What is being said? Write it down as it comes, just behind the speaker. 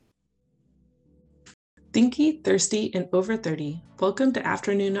Thinky, thirsty, and over 30, welcome to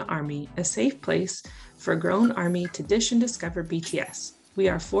Afternoon Army, a safe place for a grown army to dish and discover BTS. We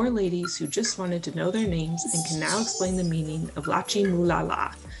are four ladies who just wanted to know their names and can now explain the meaning of Lachi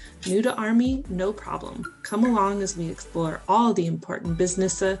Mulala. New to Army? No problem. Come along as we explore all the important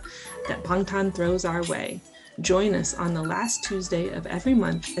business that Bangtan throws our way. Join us on the last Tuesday of every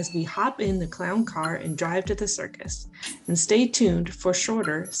month as we hop in the clown car and drive to the circus. And stay tuned for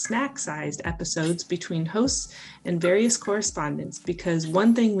shorter, snack-sized episodes between hosts and various correspondents, because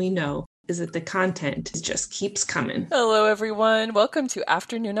one thing we know is that the content just keeps coming. Hello, everyone. Welcome to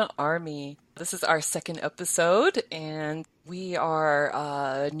Afternoon Army. This is our second episode, and we are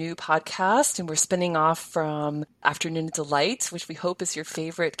a new podcast, and we're spinning off from Afternoon Delight, which we hope is your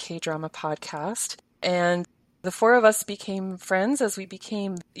favorite K-drama podcast. And the four of us became friends as we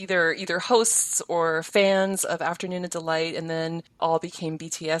became either hosts or fans of Afternoon Delight, and then all became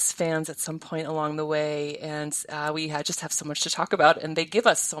BTS fans at some point along the way. And we just have so much to talk about, and they give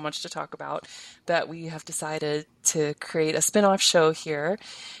us so much to talk about that we have decided to create a spin-off show here.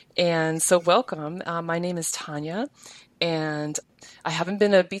 And so welcome. My name is Tanya, and I haven't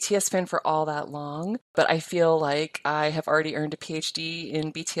been a BTS fan for all that long, but I feel like I have already earned a PhD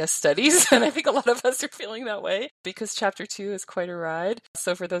in BTS studies, and I think a lot of us are feeling that way because Chapter 2 is quite a ride.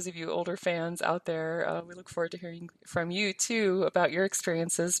 So for those of you older fans out there, we look forward to hearing from you too about your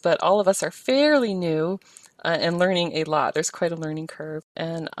experiences, but all of us are fairly new and learning a lot. There's quite a learning curve.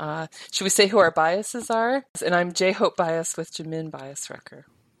 And should we say who our biases are? And I'm J-Hope Bias with Jimin Bias Wrecker.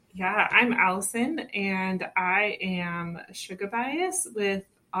 Yeah, I'm Allison, and I am Sugar Bias with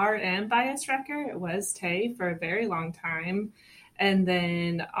RM Bias Wrecker. It was Tay for a very long time. And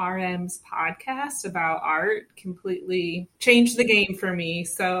then RM's podcast about art completely changed the game for me.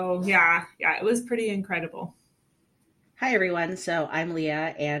 So yeah, it was pretty incredible. Hi, everyone. So I'm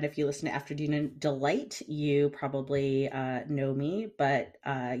Leah, and if you listen to Afternoon Delight, you probably know me. But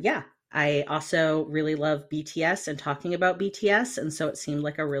I also really love BTS and talking about BTS, and so it seemed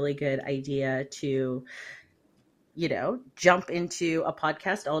like a really good idea to, jump into a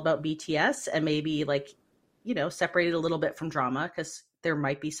podcast all about BTS and maybe separate it a little bit from drama, because there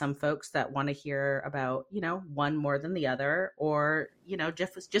might be some folks that want to hear about, one more than the other, or,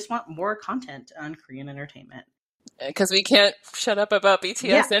 just want more content on Korean entertainment. Because we can't shut up about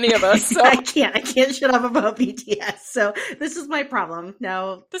BTS, any of us. So. I can't shut up about BTS. So this is my problem.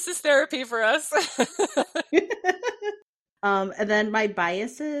 No. This is therapy for us. And then my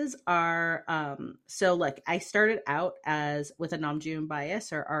biases are, I started out with a Namjoon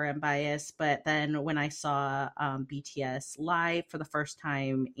bias or RM bias, but then when I saw BTS live for the first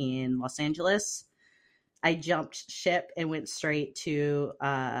time in Los Angeles, I jumped ship and went straight to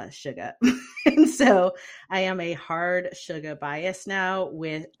Suga. And so I am a hard Suga bias now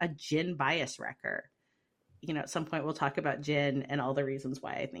with a Jin bias wrecker. At some point we'll talk about Jin and all the reasons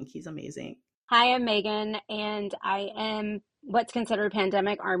why I think he's amazing. Hi, I'm Megan, and I am what's considered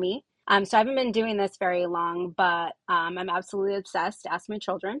pandemic army. So I haven't been doing this very long, but I'm absolutely obsessed. Ask my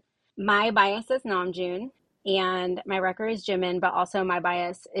children. My bias is Namjoon. And my wrecker is Jimin, but also my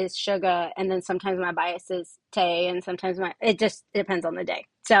bias is Suga, and then sometimes my bias is Tay, and sometimes it just depends on the day.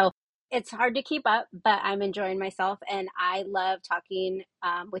 So it's hard to keep up, but I'm enjoying myself, and I love talking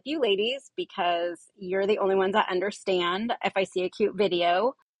with you ladies because you're the only ones that understand. If I see a cute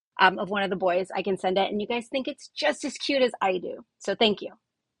video of one of the boys, I can send it, and you guys think it's just as cute as I do. So thank you.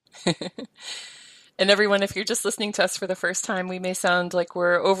 And everyone, if you're just listening to us for the first time, we may sound like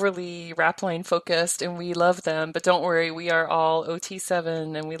we're overly rap line focused, and we love them, but don't worry, we are all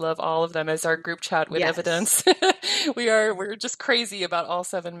OT7 and we love all of them, as our group chat with evidence. We're just crazy about all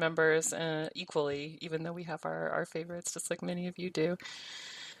 7 members equally, even though we have our favorites, just like many of you do.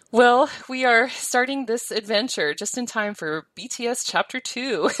 Well, we are starting this adventure just in time for BTS Chapter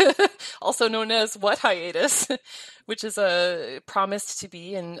 2, also known as What Hiatus, which is promised to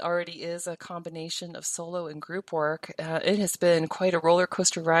be and already is a combination of solo and group work. It has been quite a roller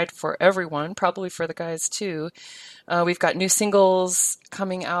coaster ride for everyone, probably for the guys too. We've got new singles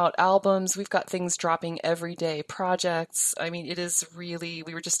coming out, albums. We've got things dropping every day, projects. I mean, it is really,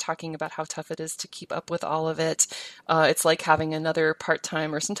 we were just talking about how tough it is to keep up with all of it. It's like having another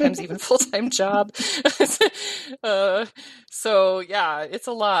part-time or sometimes even full-time job. So yeah, it's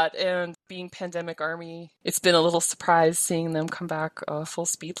a lot. And being Pandemic Army, it's been a little surprise seeing them come back full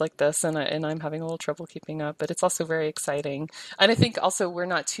speed like this. And I'm having a little trouble keeping up, but it's also very exciting. And I think also we're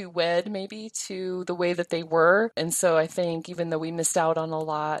not too wed maybe to the way that they were. And so I think even though we missed out on a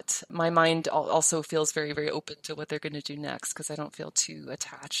lot, my mind also feels very, very open to what they're going to do next, because I don't feel too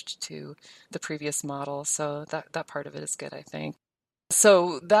attached to the previous model. So that part of it is good, I think.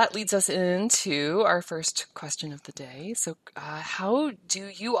 So that leads us into our first question of the day. So, how do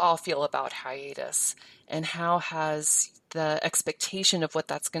you all feel about hiatus, and how has the expectation of what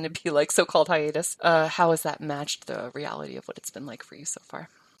that's going to be like, so-called hiatus, how has that matched the reality of what it's been like for you so far?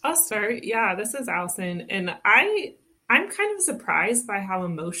 I'll start. Yeah, this is Allison, and I'm kind of surprised by how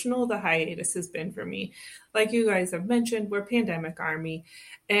emotional the hiatus has been for me. Like you guys have mentioned, we're Pandemic Army,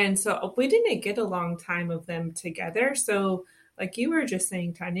 and so we didn't get a long time of them together. So, like you were just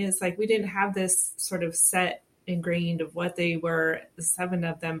saying, Tanya, it's like we didn't have this sort of set ingrained of what they were, the seven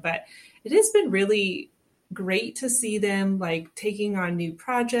of them, but it has been really great to see them like taking on new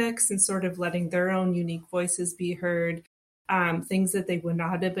projects and sort of letting their own unique voices be heard, things that they would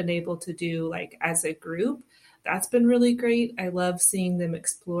not have been able to do like as a group. That's been really great. I love seeing them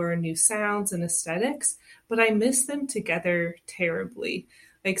explore new sounds and aesthetics, but I miss them together terribly.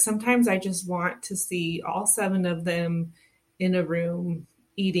 Like sometimes I just want to see all seven of them in a room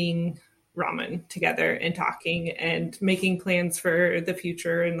eating ramen together and talking and making plans for the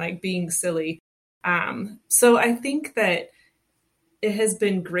future and like being silly. So I think that it has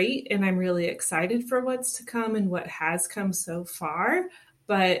been great and I'm really excited for what's to come and what has come so far,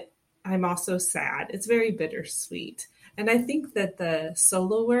 but I'm also sad. It's very bittersweet. And I think that the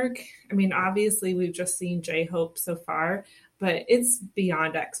solo work, I mean, obviously we've just seen J-Hope so far, but it's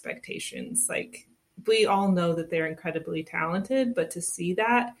beyond expectations. Like we all know that they're incredibly talented, but to see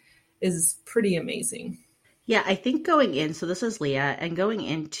that is pretty amazing. Yeah, I think going in, so this is Leah, and going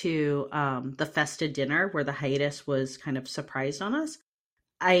into the Festa dinner where the hiatus was kind of surprised on us,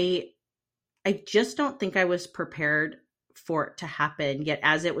 I I just don't think I was prepared for it to happen. Yet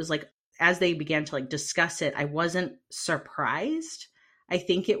as it was like as they began to like discuss it, I wasn't surprised. I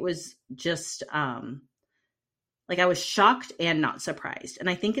think it was just like I was shocked and not surprised. And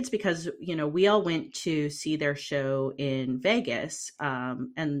I think it's because, we all went to see their show in Vegas.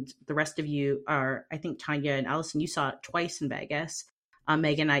 And the rest of you are, I think Tanya and Allison, you saw it twice in Vegas.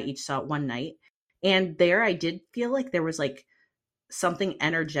 Megan and I each saw it one night. And there I did feel like there was like something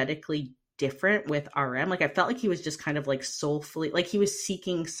energetically different with RM. Like I felt like he was just kind of like soulfully, like he was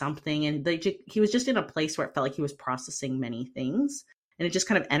seeking something, and he was just in a place where it felt like he was processing many things. And it just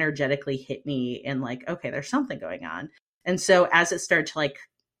kind of energetically hit me and like, okay, there's something going on. And so as it started to like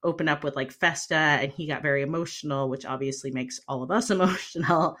open up with like Festa and he got very emotional, which obviously makes all of us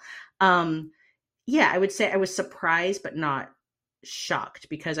emotional. Yeah, I would say I was surprised, but not shocked,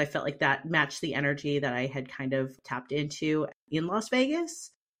 because I felt like that matched the energy that I had kind of tapped into in Las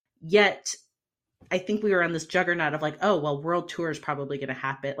Vegas. Yet I think we were on this juggernaut of like, oh, well, world tour is probably going to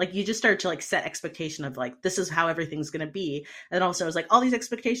happen. Like you just start to like set expectation of like, this is how everything's going to be. And then also it was like, all these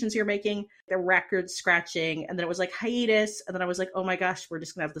expectations you're making, the record scratching. And then it was like hiatus. And then I was like, oh my gosh, we're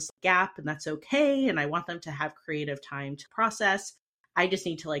just going to have this gap and that's okay. And I want them to have creative time to process. I just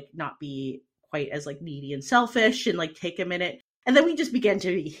need to like not be quite as like needy and selfish and like take a minute. And then we just began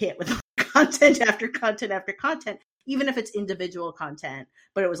to be hit with content after content after content, even if it's individual content,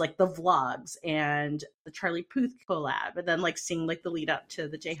 but it was like the vlogs and the Charlie Puth collab, and then like seeing like the lead up to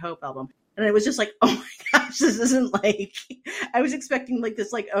the J-Hope album. And it was just like, oh my gosh, this isn't like, I was expecting like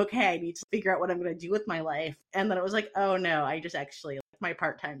this, like, okay, I need to figure out what I'm going to do with my life. And then it was like, oh no, I just actually, my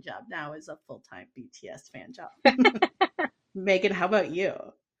part-time job now is a full-time BTS fan job. Megan, how about you?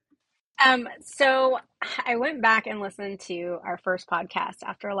 So I went back and listened to our first podcast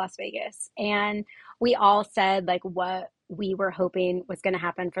after Las Vegas, and we all said like what we were hoping was going to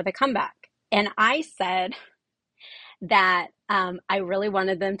happen for the comeback. And I said that I really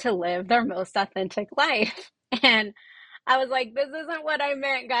wanted them to live their most authentic life. And I was like, this isn't what I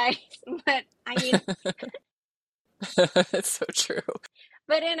meant, guys. But I mean, It's so true.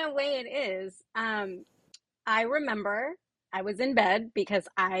 but in a way it is. I remember I was in bed because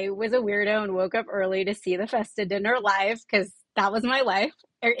I was a weirdo and woke up early to see the Festa dinner live because that was my life,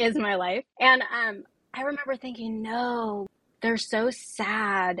 or is my life. And I remember thinking, no, they're so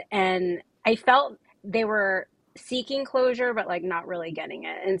sad. And I felt they were seeking closure, but like not really getting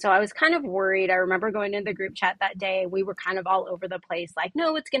it. And so I was kind of worried. I remember going into the group chat that day. We were kind of all over the place, like,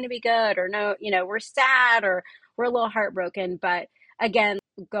 no, it's going to be good, or no, we're sad, or we're a little heartbroken. But again,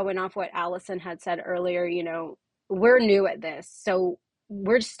 going off what Allison had said earlier, we're new at this. So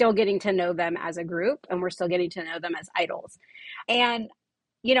we're still getting to know them as a group, and we're still getting to know them as idols. And,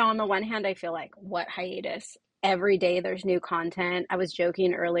 on the one hand, I feel like, what hiatus? Every day there's new content. I was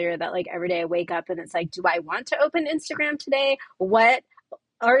joking earlier that like every day I wake up and it's like, do I want to open Instagram today? What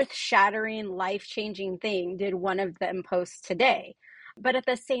earth-shattering, life-changing thing did one of them post today? But at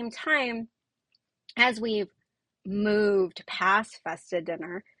the same time, as we've moved past Festa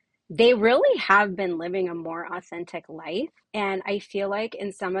dinner, they really have been living a more authentic life. And I feel like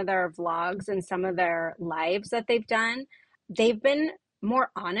in some of their vlogs and some of their lives that they've done, they've been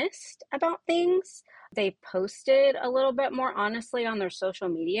more honest about things. They posted a little bit more honestly on their social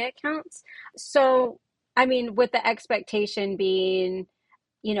media accounts. So, I mean, with the expectation being,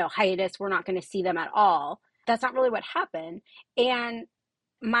 hiatus, we're not going to see them at all. That's not really what happened. And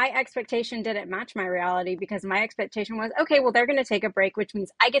my expectation didn't match my reality because my expectation was, okay, well, they're going to take a break, which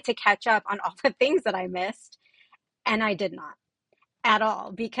means I get to catch up on all the things that I missed. And I did not at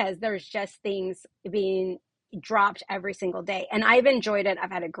all because there's just things being dropped every single day. And I've enjoyed it.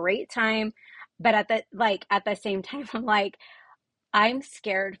 I've had a great time. But at the same time, I'm like, I'm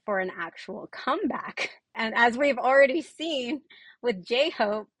scared for an actual comeback. And as we've already seen with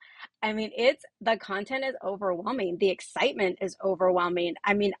J-Hope, I mean, the content is overwhelming. The excitement is overwhelming.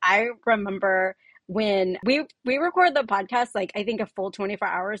 I mean, I remember when we recorded the podcast, like I think a full 24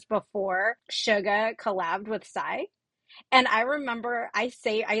 hours before Suga collabed with Psy. And I remember I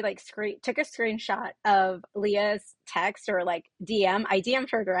like took a screenshot of Leah's text or like DM. I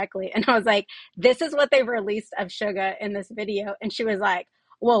DM'd her directly and I was like, this is what they've released of Suga in this video. And she was like,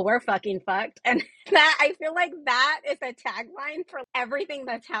 well, we're fucking fucked. And that, I feel like that is a tagline for everything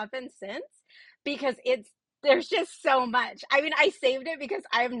that's happened since, because there's just so much. I mean, I saved it because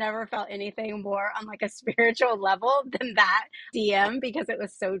I've never felt anything more on like a spiritual level than that DM because it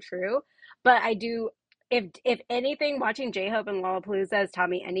was so true. But I do, if anything, watching J-Hope and Lollapalooza has taught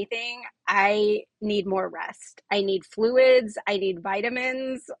me anything, I need more rest. I need fluids. I need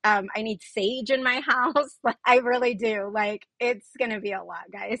vitamins. I need sage in my house. I really do. Like, it's going to be a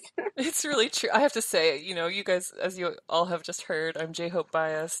lot, guys. It's really true. I have to say, you guys, as you all have just heard, I'm J-Hope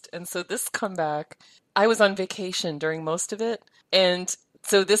biased. And so this comeback, I was on vacation during most of it. And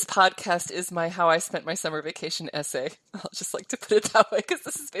so this podcast is my how I spent my summer vacation essay. I'll just like to put it that way because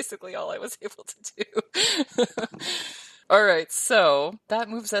this is basically all I was able to do. All right, so that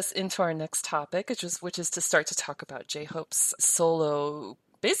moves us into our next topic, which is to start to talk about J-Hope's solo.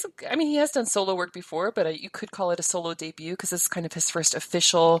 Basically, I mean, he has done solo work before, but you could call it a solo debut because this is kind of his first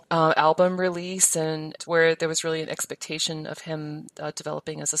official album release, and where there was really an expectation of him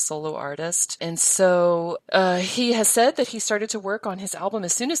developing as a solo artist. And so he has said that he started to work on his album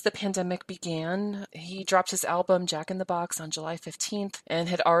as soon as the pandemic began. He dropped his album Jack in the Box on July 15th and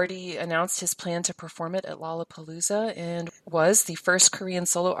had already announced his plan to perform it at Lollapalooza, and was the first Korean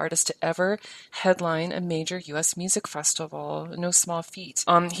solo artist to ever headline a major U.S. music festival. No small feat.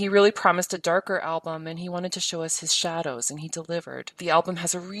 He really promised a darker album, and he wanted to show us his shadows, and he delivered. The album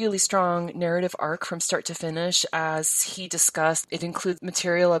has a really strong narrative arc from start to finish, as he discussed. It includes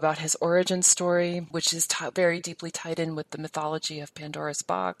material about his origin story, which is very deeply tied in with the mythology of Pandora's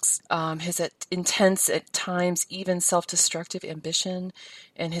box, his intense, at times even self-destructive ambition,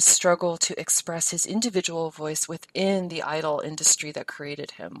 and his struggle to express his individual voice within the idol industry that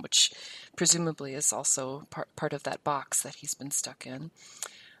created him, which presumably is also part of that box that he's been stuck in.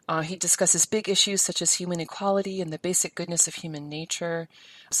 He discusses big issues such as human equality and the basic goodness of human nature.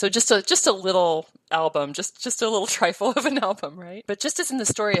 So just a little album, just a little trifle of an album, right? But just as in the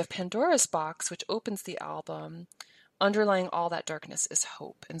story of Pandora's box, which opens the album, underlying all that darkness is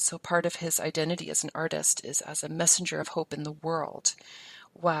hope. And so part of his identity as an artist is as a messenger of hope in the world,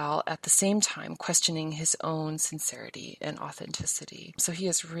 while at the same time questioning his own sincerity and authenticity. So he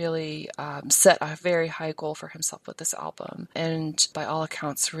has really set a very high goal for himself with this album, and by all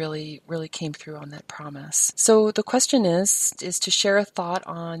accounts really came through on that promise. So the question is to share a thought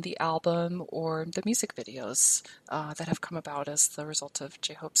on the album or the music videos that have come about as the result of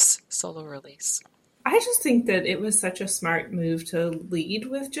J-Hope's solo release. I just think that it was such a smart move to lead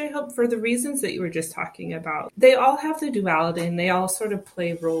with J-Hope for the reasons that you were just talking about. They all have the duality and they all sort of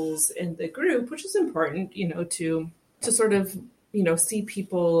play roles in the group, which is important, to sort of, see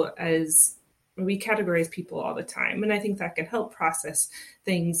people as we categorize people all the time. And I think that can help process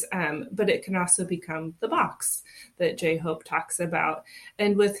things. But it can also become the box that J-Hope talks about.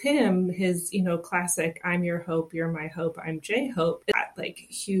 And with him, his, classic, I'm your hope, you're my hope, I'm J-Hope, that like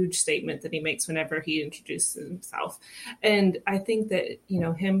huge statement that he makes whenever he introduces himself. And I think that,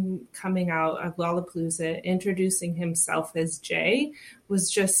 him coming out of Lollapalooza, introducing himself as J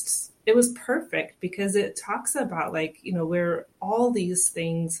was just, it was perfect because it talks about we're all these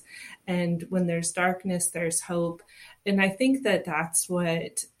things, and when there's darkness, there's hope. And I think that that's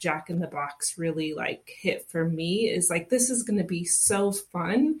what Jack in the Box really hit for me, is this is going to be so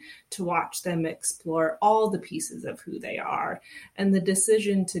fun to watch them explore all the pieces of who they are. And the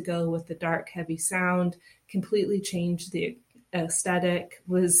decision to go with the dark, heavy sound, completely change the aesthetic,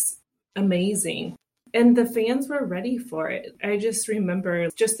 was amazing. And the fans were ready for it. I just remember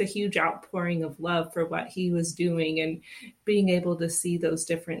just a huge outpouring of love for what he was doing, and being able to see those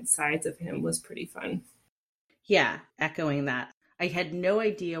different sides of him was pretty fun. Yeah, echoing that. I had no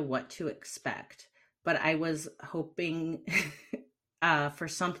idea what to expect, but I was hoping for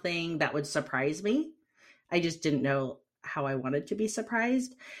something that would surprise me. I just didn't know how I wanted to be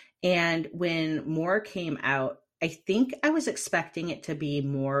surprised. And when More came out, I think I was expecting it to be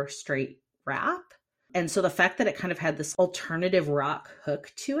more straight rap. And so the fact that it kind of had this alternative rock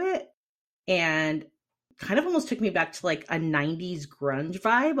hook to it and kind of almost took me back to like a 90s grunge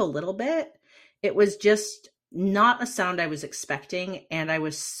vibe a little bit. It was just not a sound I was expecting. And I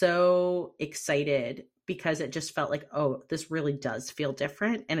was so excited because it just felt like, oh, this really does feel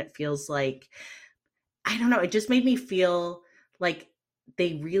different. And it feels like, I don't know, it just made me feel like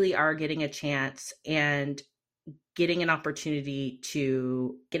they really are getting a chance and getting an opportunity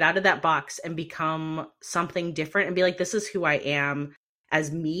to get out of that box and become something different and be like, this is who I am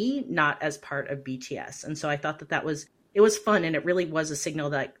as me, not as part of BTS. And so I thought that it was fun. And it really was a signal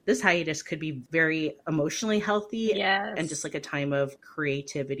that this hiatus could be very emotionally healthy. Yes. And just like a time of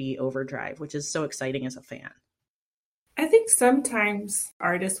creativity overdrive, which is so exciting as a fan. I think sometimes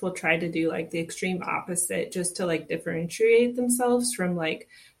artists will try to do like the extreme opposite just to like differentiate themselves from like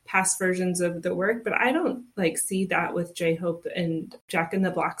past versions of the work, but I don't like see that with J-Hope and Jack in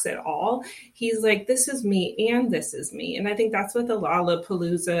the Box at all. He's like, this is me and this is me. And I think that's what the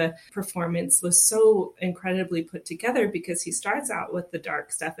Lollapalooza performance was so incredibly put together, because he starts out with the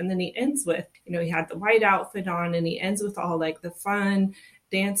dark stuff and then he ends with, you know, he had the white outfit on and he ends with all like the fun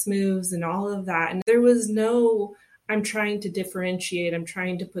dance moves and all of that. And there was no, I'm trying to differentiate. I'm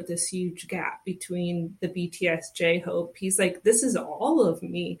trying to put this huge gap between the BTS J-Hope. He's like, this is all of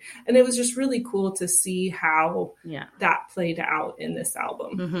me. And it was just really cool to see how that played out in this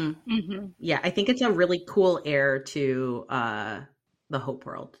album. Mm-hmm. Mm-hmm. Yeah, I think it's a really cool air to the Hope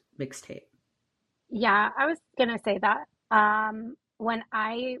World mixtape. Yeah, I was going to say that. When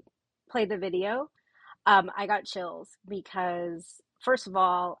I played the video, I got chills because, first of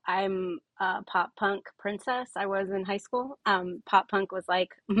all, I'm a pop punk princess. I was in high school. Pop punk was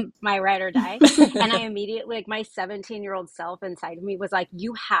like my ride or die. And I immediately, like my 17-year-old self inside of me was like,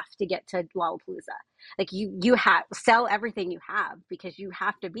 you have to get to Lollapalooza. Like you have, sell everything you have because you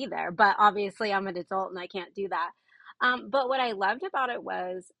have to be there. But obviously I'm an adult and I can't do that. But what I loved about it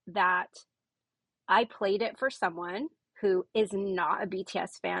was that I played it for someone who is not a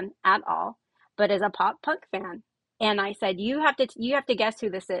BTS fan at all, but is a pop punk fan. And I said, you have to guess who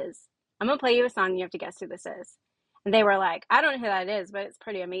this is. I'm gonna play you a song, you have to guess who this is. And they were like, I don't know who that is, but it's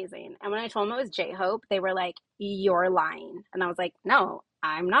pretty amazing. And when I told them it was J-Hope, they were like, you're lying. And I was like, no,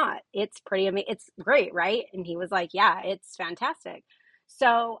 I'm not. It's pretty amazing. It's great, right? And he was like, yeah, it's fantastic.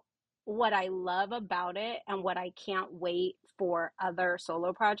 So what I love about it and what I can't wait for other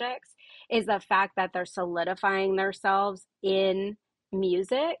solo projects is the fact that they're solidifying themselves in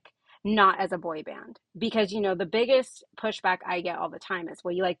music, not as a boy band. Because, you know, the biggest pushback I get all the time is,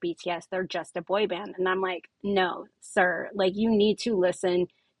 well, you like BTS, they're just a boy band. And I'm like, no, sir, like you need to listen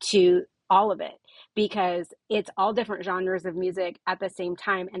to all of it because it's all different genres of music at the same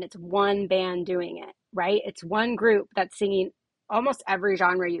time. And it's one band doing it, right? It's one group that's singing almost every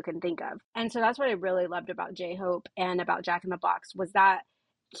genre you can think of. And so that's what I really loved about J-Hope and about Jack in the Box was that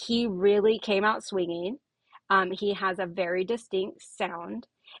he really came out swinging. He has a very distinct sound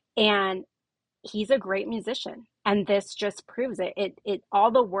and he's a great musician. And this just proves it. It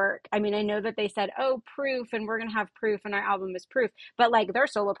all the work. I mean, I know that they said, oh, proof, and we're going to have proof, and our album is proof. But like their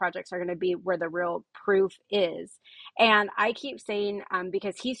solo projects are going to be where the real proof is. And I keep saying,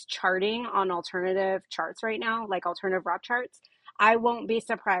 because he's charting on alternative charts right now, like alternative rock charts, I won't be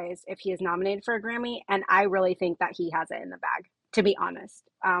surprised if he is nominated for a Grammy. And I really think that he has it in the bag, to be honest,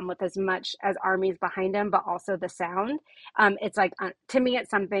 with as much as Army's behind him, but also the sound. It's like, to me,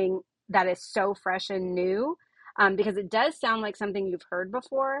 it's something that is so fresh and new because it does sound like something you've heard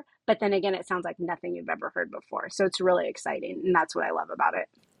before, but then again, it sounds like nothing you've ever heard before. So it's really exciting. And that's what I love about it.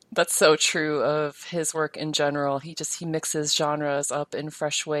 That's so true of his work in general. He mixes genres up in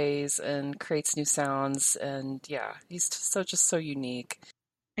fresh ways and creates new sounds. And yeah, he's just so unique.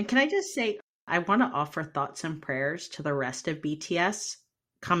 And can I just say, I want to offer thoughts and prayers to the rest of BTS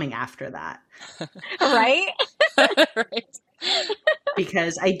coming after that. Right? Right.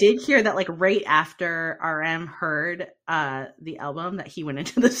 Because I did hear that like right after RM heard the album that he went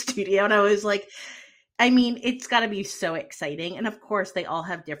into the studio and I was like, I mean, it's got to be so exciting. And of course, they all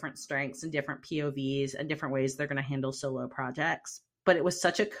have different strengths and different POVs and different ways they're going to handle solo projects. But it was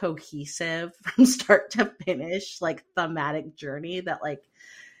such a cohesive from start to finish, like thematic journey that like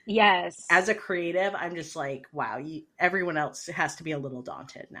Yes. as a creative, I'm just like, wow, everyone else has to be a little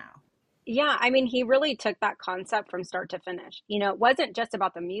daunted now. Yeah, I mean, he really took that concept from start to finish. It wasn't just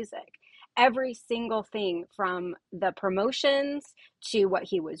about the music. Every single thing from the promotions to what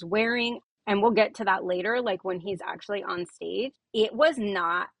he was wearing, and we'll get to that later, like when he's actually on stage, it was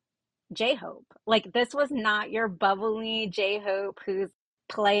not J-Hope. Like, this was not your bubbly J-Hope who's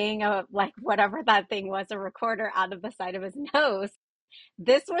playing a, like, whatever that thing was, a recorder out of the side of his nose.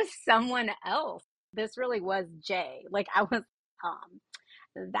 This was someone else. This really was Jay. Like, I was,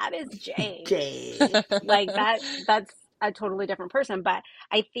 that is Jay. Jay. Like that's a totally different person. But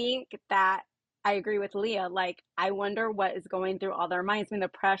I think that I agree with Leah. Like, I wonder what is going through all their minds. I mean, the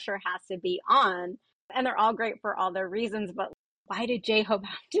pressure has to be on, and they're all great for all their reasons. But why did J Hope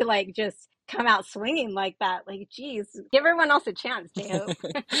have to like just come out swinging like that? Like, geez, give everyone else a chance, J Hope.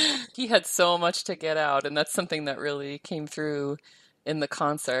 He had so much to get out, and that's something that really came through in the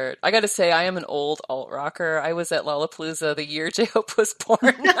concert. I got to say, I am an old alt rocker. I was at Lollapalooza the year J-Hope was born,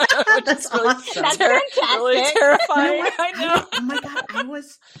 which That's is really, awesome. That's fantastic. really terrifying. I know. Oh my God,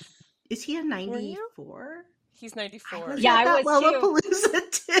 is he a Were you? 94? He's 94. I was Yeah, at I that was too.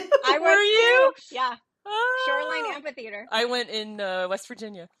 Lollapalooza too. I Were was you? too. Yeah. Shoreline Oh, Amphitheater. I went in West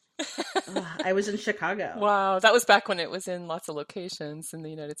Virginia. I was in Chicago. Wow, that was back when it was in lots of locations in the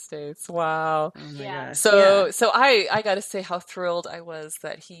United States. Wow. Oh my Yeah. gosh. So Yeah. so I got to say how thrilled I was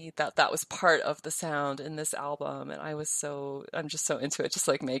that that was part of the sound in this album, and I'm just so into it, just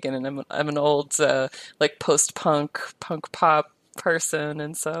like Megan, and I'm an old like punk pop person,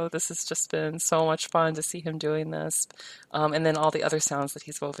 and so this has just been so much fun to see him doing this, and then all the other sounds that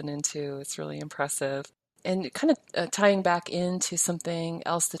he's woven into. It's really impressive. And kind of tying back into something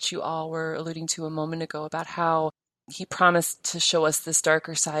else that you all were alluding to a moment ago about how he promised to show us this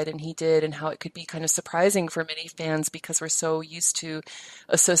darker side, and he did, and how it could be kind of surprising for many fans because we're so used to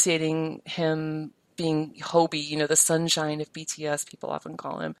associating him being Hobie, the sunshine of BTS, people often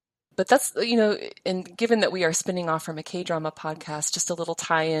call him. But that's, and given that we are spinning off from a K-drama podcast, just a little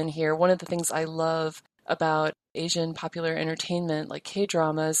tie-in here. One of the things I love about Asian popular entertainment like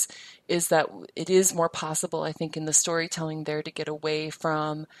K-dramas is that it is more possible, I think, in the storytelling there to get away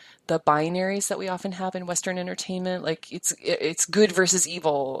from the binaries that we often have in Western entertainment. Like it's good versus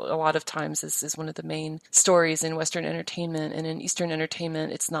evil a lot of times is one of the main stories in Western entertainment. And in Eastern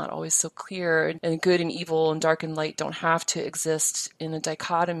entertainment, it's not always so clear. And good and evil and dark and light don't have to exist in a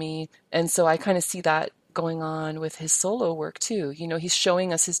dichotomy. And so I kind of see that going on with his solo work too. He's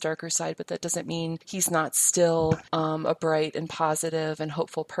showing us his darker side, but that doesn't mean he's not still a bright and positive and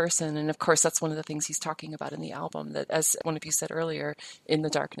hopeful person. And of course, that's one of the things he's talking about in the album, that as one of you said earlier, in the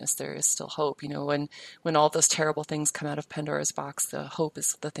darkness, there is still hope. When all those terrible things come out of Pandora's box, the hope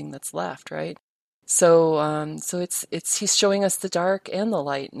is the thing that's left, right? So it's he's showing us the dark and the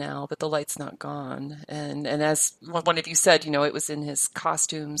light now, but the light's not gone. And as one of you said, it was in his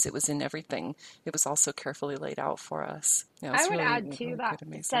costumes, it was in everything. It was also carefully laid out for us. Yeah, I it's would really, add to really that, quite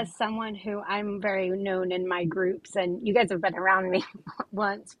amazing. says someone who I'm very known in my groups, and you guys have been around me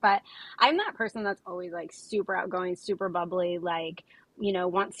once, but I'm that person that's always like super outgoing, super bubbly, like,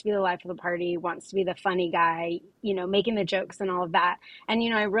 wants to be the life of the party, wants to be the funny guy, making the jokes and all of that. And,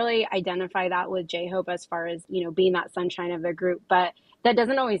 I really identify that with J-Hope as far as, being that sunshine of the group. But that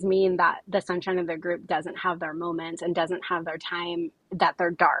doesn't always mean that the sunshine of the group doesn't have their moments and doesn't have their time that they're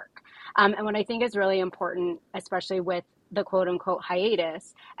dark. And what I think is really important, especially with the quote unquote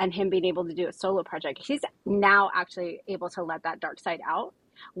hiatus and him being able to do a solo project, he's now actually able to let that dark side out,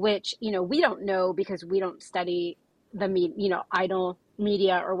 which, we don't know because we don't study idol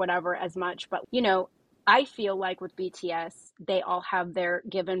media or whatever as much. But, I feel like with BTS, they all have their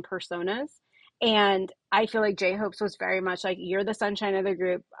given personas. And I feel like J-Hope's was very much like, you're the sunshine of the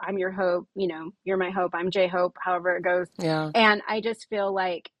group. I'm your hope. You're my hope. I'm J-Hope, however it goes. Yeah. And I just feel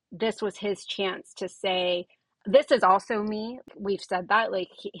like this was his chance to say, this is also me. We've said that, like,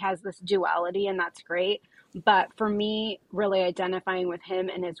 he has this duality, and that's great. But for me, really identifying with him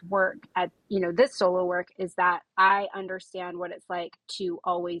and his work at, this solo work is that I understand what it's like to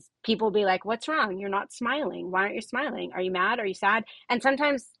always, people be like, what's wrong? You're not smiling. Why aren't you smiling? Are you mad? Are you sad? And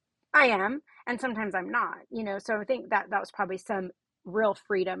sometimes I am, and sometimes I'm not, so I think that was probably some real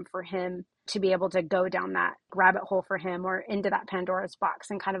freedom for him to be able to go down that rabbit hole for him, or into that Pandora's box,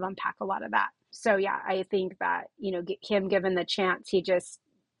 and kind of unpack a lot of that. So yeah, I think that, him given the chance, he just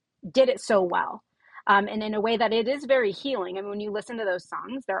did it so well. And in a way that it is very healing. I mean, when you listen to those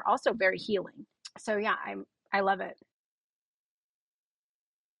songs, they're also very healing. So yeah, I love it.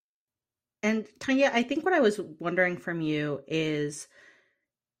 And Tanya, I think what I was wondering from you is,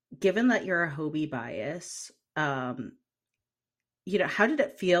 given that you're a Hobie bias, how did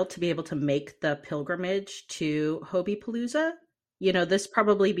it feel to be able to make the pilgrimage to Hobipalooza? This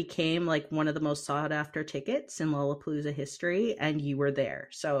probably became like one of the most sought after tickets in Lollapalooza history, and you were there.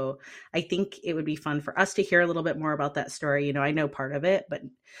 So I think it would be fun for us to hear a little bit more about that story. I know part of it, but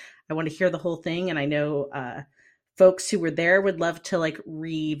I want to hear the whole thing. And I know folks who were there would love to like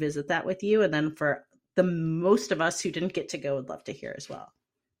revisit that with you. And then for the most of us who didn't get to go, would love to hear as well.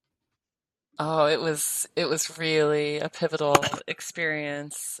 Oh, it was really a pivotal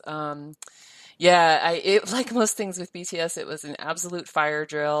experience. Yeah, like most things with BTS, it was an absolute fire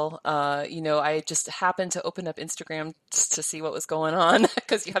drill. I just happened to open up Instagram just to see what was going on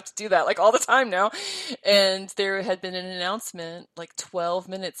because you have to do that like all the time now. And there had been an announcement like 12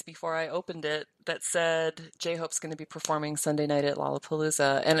 minutes before I opened it that said J-Hope's going to be performing Sunday night at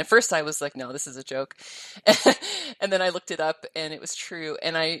Lollapalooza. And at first I was like, no, this is a joke. And then I looked it up and it was true.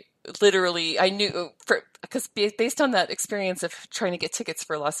 And I knew because based on that experience of trying to get tickets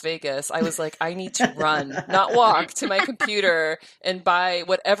for Las Vegas, I was like, I need to run, not walk to my computer and buy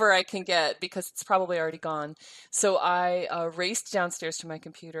whatever I can get because it's probably already gone. So I raced downstairs to my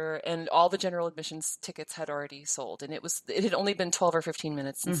computer and all the general admissions tickets had already sold. And it had only been 12 or 15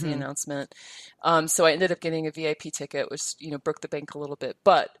 minutes since the announcement. So I ended up getting a VIP ticket, which, broke the bank a little bit,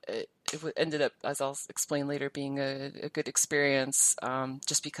 but it ended up, as I'll explain later, being a good experience,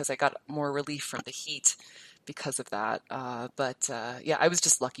 just because I got more relief from the heat because of that. Yeah, I was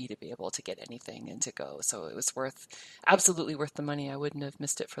just lucky to be able to get anything and to go. So it was absolutely worth the money. I wouldn't have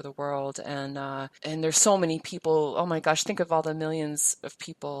missed it for the world. And there's so many people. Oh my gosh, think of all the millions of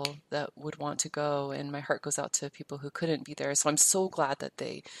people that would want to go. And my heart goes out to people who couldn't be there. So I'm so glad that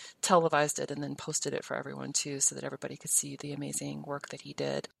they televised it and then posted it for everyone too, so that everybody could see the amazing work that he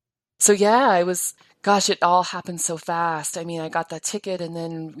did. So yeah, gosh, it all happened so fast. I mean, I got that ticket and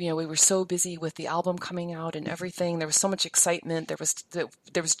then, we were so busy with the album coming out and everything. There was so much excitement. There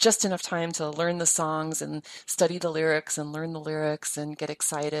was just enough time to learn the songs and study the lyrics and learn the lyrics and get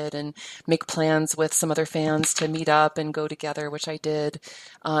excited and make plans with some other fans to meet up and go together, which I did.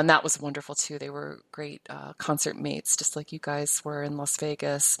 And that was wonderful too. They were great concert mates, just like you guys were in Las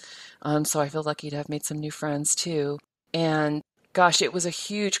Vegas. So I feel lucky to have made some new friends too. And gosh, it was a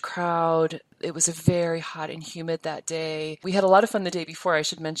huge crowd. It was a very hot and humid that day. We had a lot of fun the day before, I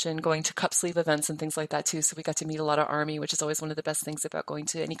should mention, going to cup sleeve events and things like that too. So we got to meet a lot of ARMY, which is always one of the best things about going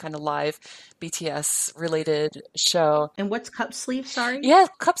to any kind of live BTS related show. And what's cup sleeve? Sorry? Yeah,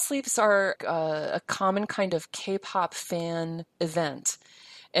 cup sleeves are a common kind of K-pop fan event.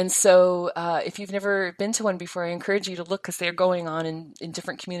 And so if you've never been to one before, I encourage you to look because they're going on in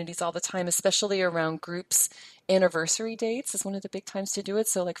different communities all the time, especially around groups. Anniversary dates is one of the big times to do it.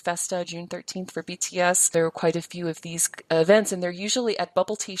 So like Festa, June 13th for BTS, there are quite a few of these events and they're usually at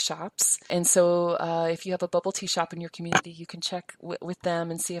bubble tea shops. And so if you have a bubble tea shop in your community, you can check with them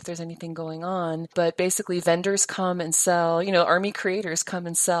and see if there's anything going on. But basically vendors come and sell, ARMY creators come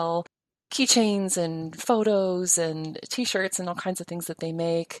and sell keychains and photos and t-shirts and all kinds of things that they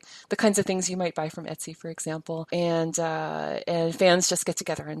make, the kinds of things you might buy from Etsy, for example. And fans just get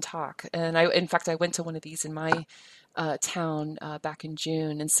together and talk. And in fact, I went to one of these in my town back in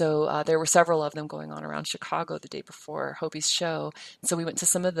June. And so there were several of them going on around Chicago the day before Hobie's show. And so we went to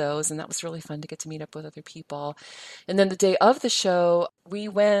some of those, and that was really fun to get to meet up with other people. And then the day of the show, we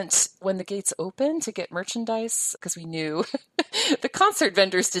went when the gates opened to get merchandise because we knew the concert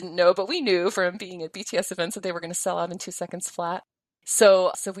vendors didn't know, but we knew from being at BTS events that they were going to sell out in 2 seconds flat.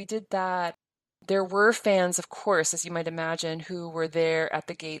 So we did that. There were fans, of course, as you might imagine, who were there at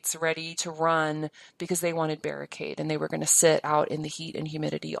the gates ready to run because they wanted barricade and they were going to sit out in the heat and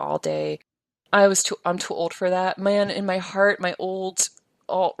humidity all day. I'm too old for that. Man, in my heart, my old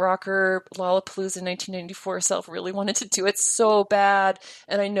alt rocker Lollapalooza 1994 self really wanted to do it so bad.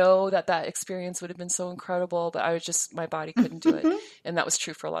 And I know that experience would have been so incredible, but my body couldn't do it. And that was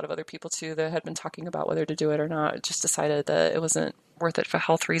true for a lot of other people too that had been talking about whether to do it or not. Just decided that it wasn't worth it for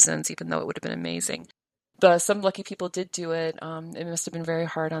health reasons, even though it would have been amazing. But some lucky people did do it. It must have been very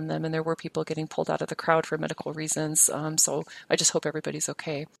hard on them. And there were people getting pulled out of the crowd for medical reasons. So I just hope everybody's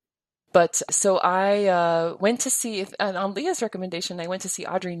okay. But so I went to see, and on Leah's recommendation, I went to see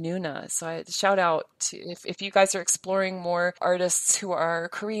Audrey Nuna. So I shout out to, if you guys are exploring more artists who are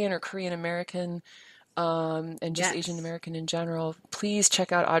Korean or Korean American, and just Asian American in general, please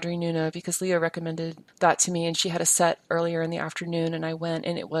check out Audrey Nuna because Leah recommended that to me, and she had a set earlier in the afternoon, and I went,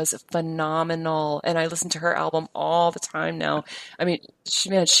 and it was phenomenal. And I listen to her album all the time now. I mean,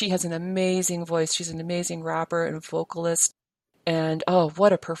 she has an amazing voice. She's an amazing rapper and vocalist. And oh,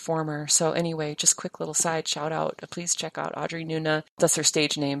 what a performer. So anyway, just quick little side shout out. Please check out Audrey Nuna. That's her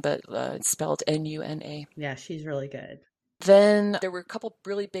stage name, but it's spelled Nuna. Yeah, she's really good. Then there were a couple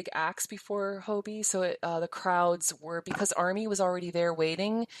really big acts before Hobie, so the crowds were, because Army was already there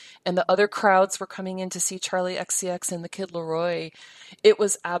waiting, and the other crowds were coming in to see Charlie XCX and the Kid Laroi. It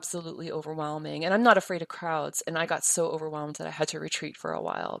was absolutely overwhelming, and I'm not afraid of crowds, and I got so overwhelmed that I had to retreat for a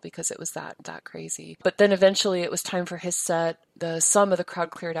while because it was that crazy. But then eventually it was time for his set. Some of the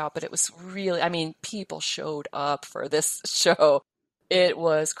crowd cleared out, but it was really, I mean, people showed up for this show. It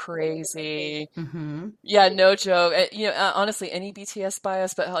was crazy. Mm-hmm. Yeah, no joke. Honestly, any BTS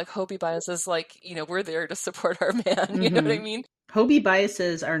bias, but like Hobie bias is like, we're there to support our man. You know what I mean? Hobie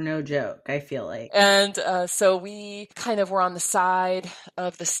biases are no joke, I feel like. And so we kind of were on the side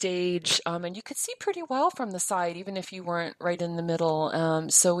of the stage, and you could see pretty well from the side, even if you weren't right in the middle.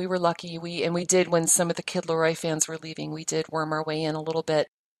 So we were lucky. We did, when some of the Kid Laroi fans were leaving, we did worm our way in a little bit.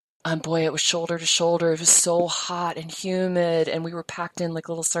 Boy, it was shoulder to shoulder. It was so hot and humid, and we were packed in like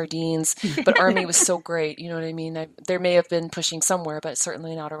little sardines. But Army was so great. You know what I mean? There may have been pushing somewhere, but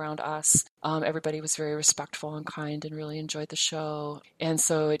certainly not around us. Everybody was very respectful and kind and really enjoyed the show. And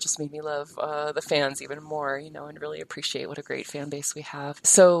so it just made me love the fans even more, and really appreciate what a great fan base we have.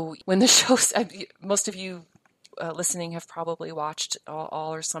 So when the show, most of you listening have probably watched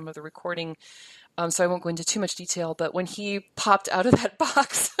all or some of the recording. So I won't go into too much detail, but when he popped out of that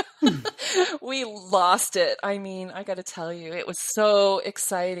box, we lost it. I mean, I got to tell you, it was so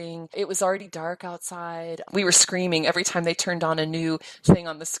exciting. It was already dark outside. We were screaming every time they turned on a new thing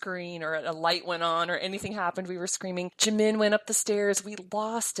on the screen or a light went on or anything happened. We were screaming. Jimin went up the stairs. We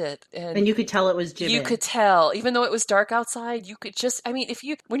lost it. And you could tell it was Jimin. You could tell, even though it was dark outside, you could just, I mean,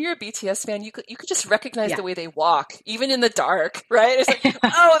 when you're a BTS fan, you could just recognize the way they walk, even in the dark, right? It's like,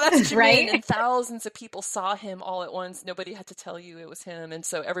 oh, that's Jimin. Right? And thousands of people saw him all at once. Nobody had to tell you it was him. And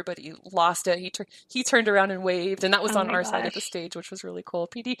so everybody lost it. He turned around and waved, and that was on our side of the stage, which was really cool.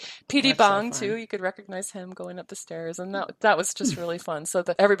 PD Bang, too. You could recognize him going up the stairs, and that was just really fun. So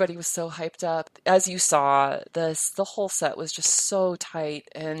everybody was so hyped up. As you saw, the whole set was just so tight,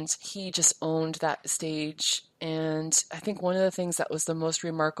 and he just owned that stage. And I think one of the things that was the most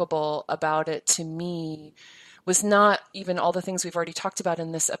remarkable about it to me was not even all the things we've already talked about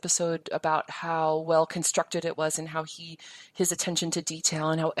in this episode about how well constructed it was and how his attention to detail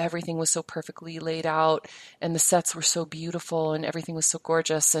and how everything was so perfectly laid out and the sets were so beautiful and everything was so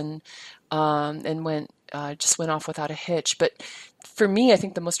gorgeous and just went off without a hitch. But for me, I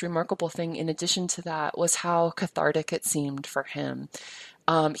think the most remarkable thing in addition to that was how cathartic it seemed for him.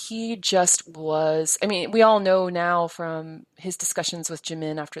 He just was, I mean, we all know now from his discussions with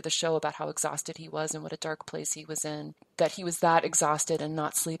Jimin after the show about how exhausted he was and what a dark place he was in, that he was that exhausted and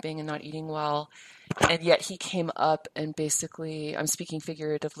not sleeping and not eating well. And yet he came up and basically, I'm speaking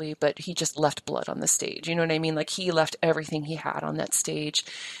figuratively, but he just left blood on the stage. You know what I mean? Like he left everything he had on that stage.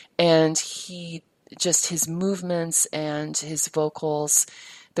 And his movements and his vocals,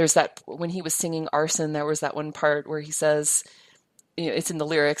 there's that, when he was singing Arson, there was that one part where he says, it's in the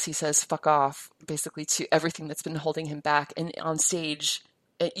lyrics, he says, fuck off, basically to everything that's been holding him back. And on stage,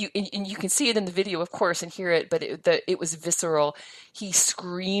 you can see it in the video, of course, and hear it, but it was visceral. He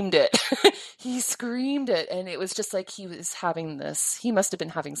screamed it. He screamed it. And it was just like he must have been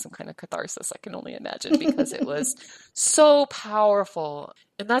having some kind of catharsis, I can only imagine, because it was so powerful.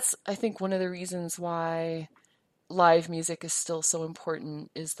 And that's, I think, one of the reasons why live music is still so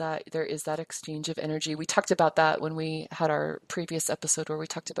important, is that there is that exchange of energy. We talked about that when we had our previous episode where we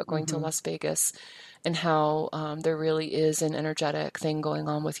talked about going to Las Vegas and how there really is an energetic thing going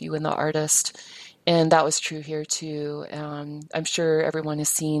on with you and the artist. And that was true here too. I'm sure everyone has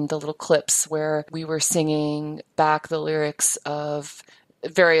seen the little clips where we were singing back the lyrics of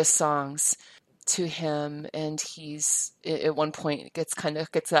various songs to him, and he's at one point gets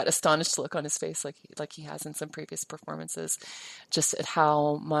that astonished look on his face like he has in some previous performances, just at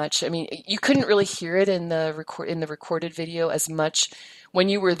how much, I mean, you couldn't really hear it in the recorded video as much. When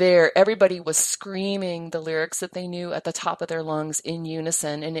you were there, everybody was screaming the lyrics that they knew at the top of their lungs in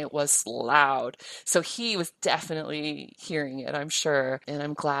unison, and it was loud. So he was definitely hearing it, I'm sure. And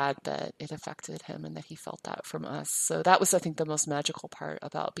I'm glad that it affected him and that he felt that from us. So that was, I think, the most magical part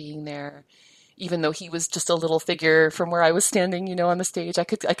about being there. Even though he was just a little figure from where I was standing, on the stage, I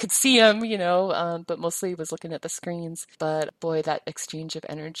could see him, but mostly was looking at the screens. But boy, that exchange of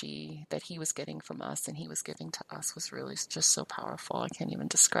energy that he was getting from us and he was giving to us was really just so powerful. I can't even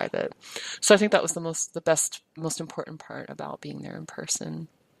describe it. So I think that was the best, most important part about being there in person.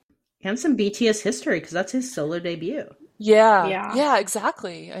 And some BTS history, because that's his solo debut. Yeah,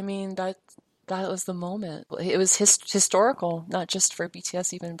 exactly. I mean, that was the moment. It was historical, not just for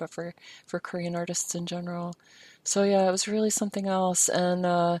BTS even, but for Korean artists in general. So yeah, it was really something else, and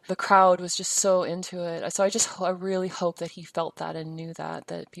the crowd was just so into it. So I really hope that he felt that and knew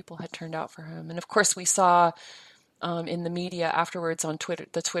that people had turned out for him. And of course, we saw in the media afterwards on Twitter,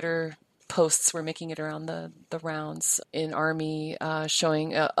 the Twitter posts were making it around the rounds in Army,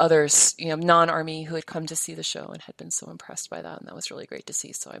 showing others, non-Army who had come to see the show and had been so impressed by that, and that was really great to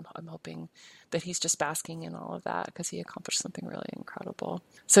see. So I'm hoping that he's just basking in all of that because he accomplished something really incredible.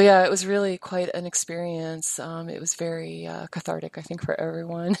 So yeah, it was really quite an experience. It was very cathartic, I think, for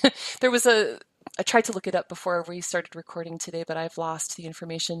everyone. There was I tried to look it up before we started recording today, but I've lost the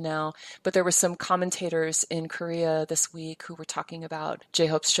information now. But there were some commentators in Korea this week who were talking about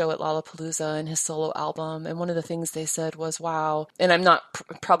J-Hope's show at Lollapalooza and his solo album. And one of the things they said was, wow, and I'm not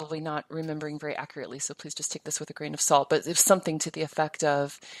probably not remembering very accurately, so please just take this with a grain of salt, but it was something to the effect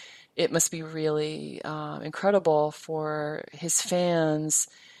of, it must be really incredible for his fans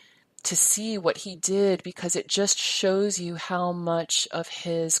to see what he did, because it just shows you how much of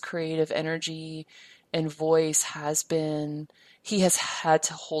his creative energy and voice he has had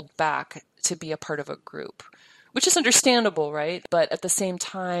to hold back to be a part of a group, which is understandable, right? But at the same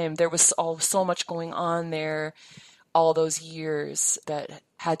time, there was so much going on there all those years that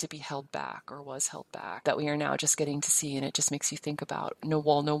had to be held back, or was held back, that we are now just getting to see. And it just makes you think about, no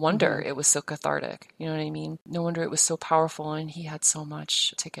wonder it was so cathartic. You know what I mean? No wonder it was so powerful, and he had so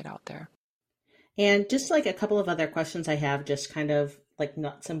much to get out there. And just like a couple of other questions I have, just kind of like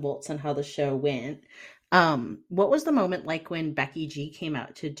nuts and bolts on how the show went. What was the moment like when Becky G came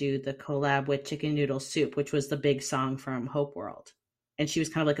out to do the collab with Chicken Noodle Soup, which was the big song from Hope World? And she was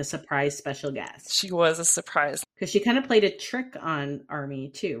kind of like a surprise special guest. She was a surprise. Because she kind of played a trick on Army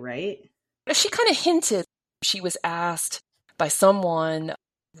too, right? She kind of hinted. She was asked by someone,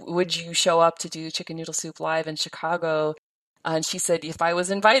 would you show up to do Chicken Noodle Soup live in Chicago? And she said, if I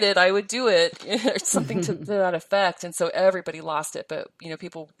was invited, I would do it, or something to that effect. And so everybody lost it. But,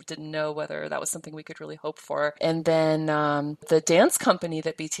 people didn't know whether that was something we could really hope for. And then the dance company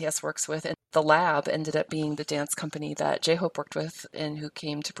that BTS works with, and The Lab, ended up being the dance company that J-Hope worked with and who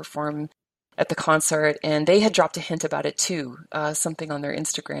came to perform at the concert. And they had dropped a hint about it too, something on their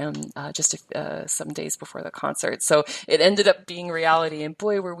Instagram just some days before the concert. So it ended up being reality. And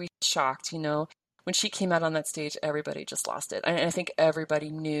boy, were we shocked, When she came out on that stage, everybody just lost it. And I think everybody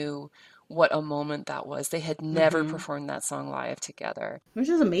knew what a moment that was. They had never performed that song live together. Which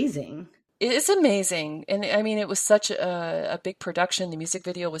is amazing. It is amazing. And I mean, it was such a big production. The music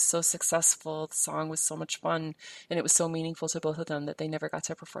video was so successful. The song was so much fun. And it was so meaningful to both of them that they never got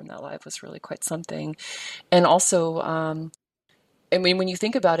to perform that live was really quite something. And also, I mean, when you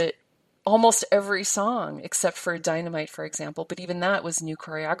think about it, almost every song, except for Dynamite, for example, but even that was new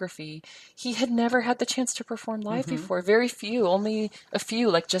choreography. He had never had the chance to perform live before. Very few, only a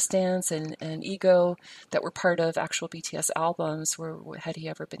few, like Just Dance and Ego, that were part of actual BTS albums, had he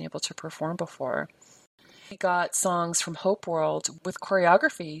ever been able to perform before. He got songs from Hope World with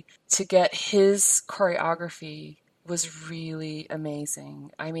choreography. To get his choreography was really amazing.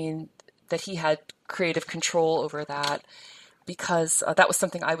 I mean, that he had creative control over that, because that was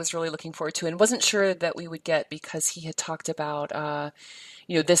something I was really looking forward to and wasn't sure that we would get, because he had talked about,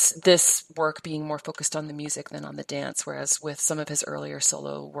 this work being more focused on the music than on the dance, whereas with some of his earlier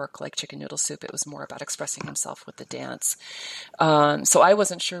solo work, like Chicken Noodle Soup, it was more about expressing himself with the dance. So I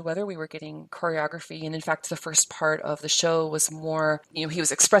wasn't sure whether we were getting choreography. And in fact, the first part of the show was more, he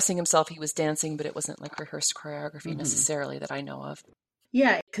was expressing himself, he was dancing, but it wasn't like rehearsed choreography necessarily that I know of.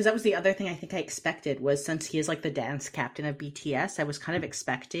 Yeah, because that was the other thing I think I expected, was since he is like the dance captain of BTS, I was kind of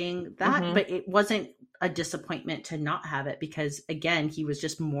expecting that, but it wasn't a disappointment to not have it, because again, he was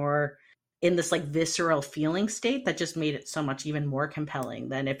just more in this like visceral feeling state that just made it so much even more compelling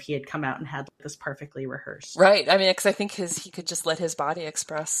than if he had come out and had this perfectly rehearsed. Right. I mean, because I think he could just let his body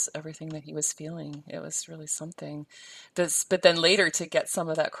express everything that he was feeling. It was really something. But then later to get some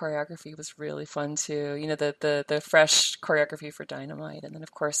of that choreography was really fun too. The fresh choreography for Dynamite, and then of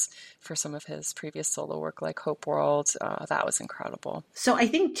course for some of his previous solo work like Hope World, that was incredible. So I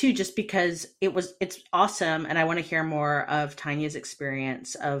think too, just because it's awesome, and I want to hear more of Tanya's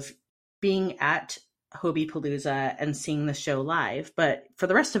experience of being at Hobipalooza and seeing the show live. But for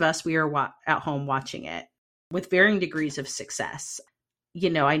the rest of us, we are at home watching it with varying degrees of success.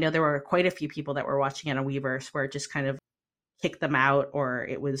 I know there were quite a few people that were watching it on Weverse where it just kind of kicked them out, or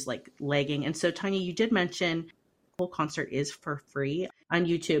it was like lagging. And so Tanya, you did mention the whole concert is for free on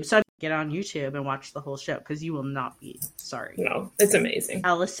YouTube. So get on YouTube and watch the whole show, because you will not be sorry. No, it's amazing.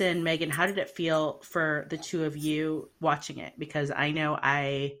 Allison, Megan, how did it feel for the two of you watching it? Because I know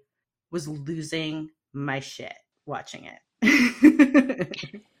I was losing my shit watching it.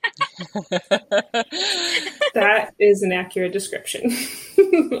 That is an accurate description.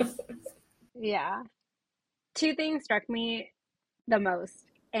 Yeah. Two things struck me the most.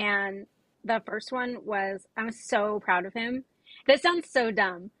 And the first one was I'm so proud of him. This sounds so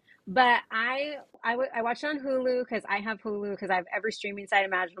dumb, but I watched it on Hulu because I have Hulu because I have every streaming site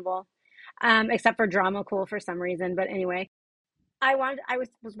imaginable, except for Drama Cool for some reason. But anyway, I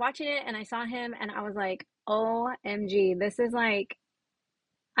was watching it and I saw him and I was like, OMG, this is like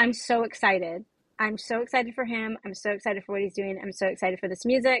I'm so excited. I'm so excited for him. I'm so excited for what he's doing. I'm so excited for this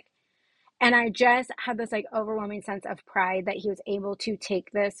music. And I just had this like overwhelming sense of pride that he was able to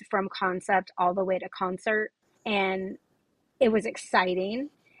take this from concept all the way to concert. And it was exciting.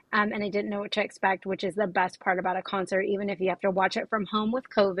 And I didn't know what to expect, which is the best part about a concert, even if you have to watch it from home with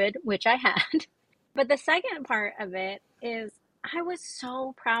COVID, which I had. But the second part of it is I was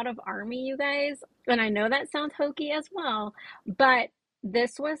so proud of Army, you guys. And I know that sounds hokey as well, but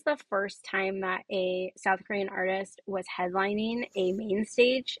this was the first time that a South Korean artist was headlining a main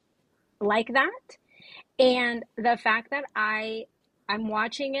stage like that. And the fact that I'm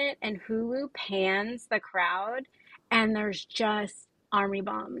watching it and Hulu pans the crowd and there's just army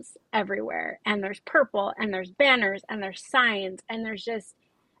bombs everywhere and there's purple and there's banners and there's signs and there's just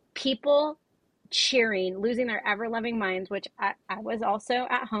people cheering, losing their ever loving minds, which I was also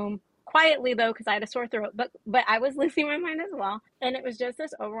at home quietly though because I had a sore throat, but I was losing my mind as well. And it was just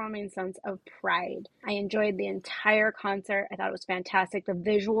this overwhelming sense of pride. I enjoyed the entire concert. I thought it was fantastic. The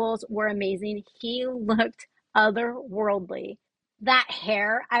visuals were amazing. He looked otherworldly. That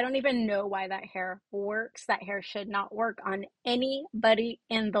hair, I don't even know why that hair works. That hair should not work on anybody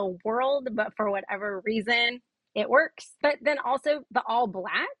in the world, but for whatever reason, it works. But then also the all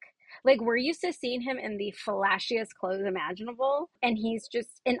black. Like we're used to seeing him in the flashiest clothes imaginable, and he's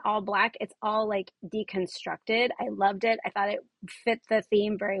just in all black. It's all like deconstructed. I loved it. I thought it fit the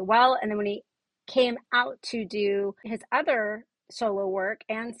theme very well. And then when he came out to do his other solo work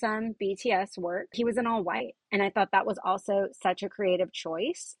and some BTS work, he was in all white. And I thought that was also such a creative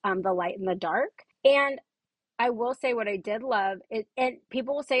choice, the light and the dark. And I will say what I did love it, and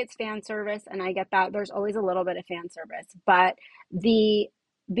people will say it's fan service, and I get that. There's always a little bit of fan service, but the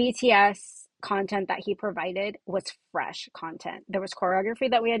BTS content that he provided was fresh content. There was choreography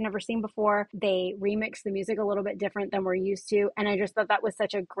that we had never seen before. They remixed the music a little bit different than we're used to, and I just thought that was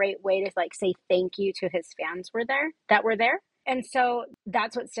such a great way to like say thank you to his fans that were there. And so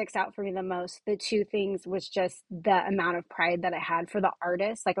that's what sticks out for me the most. The two things was just the amount of pride that I had for the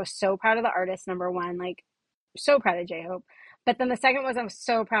artist. Like I was so proud of the artist, number one, like so proud of J-Hope. But then the second was I was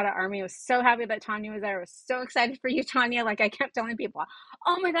so proud of Army. I was so happy that Tanya was there. I was so excited for you, Tanya. Like I kept telling people,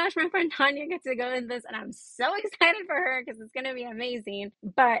 oh my gosh, my friend Tanya gets to go in this. And I'm so excited for her because it's going to be amazing.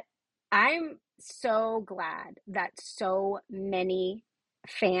 But I'm so glad that so many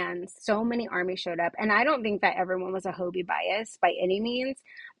fans, so many Army showed up. And I don't think that everyone was a Hobie bias by any means.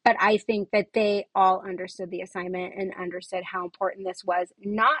 But I think that they all understood the assignment and understood how important this was,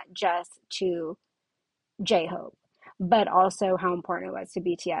 not just to J-Hope, but also how important it was to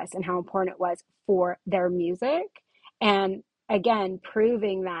BTS and how important it was for their music. And again,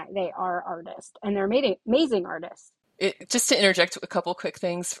 proving that they are artists and they're amazing artists. Just to interject a couple quick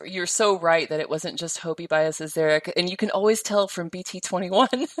things, you're so right that it wasn't just Hobie biases there, and you can always tell from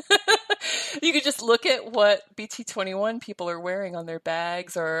BT21. You could just look at what BT21 people are wearing on their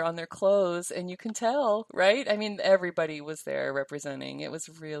bags or on their clothes, and you can tell, right? I mean, everybody was there representing. It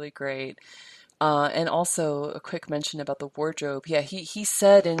was really great. And also a quick mention about the wardrobe. Yeah, he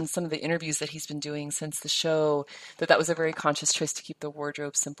said in some of the interviews that he's been doing since the show that was a very conscious choice to keep the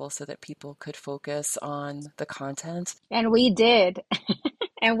wardrobe simple so that people could focus on the content. And we did.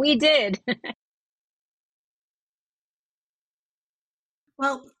 And we did.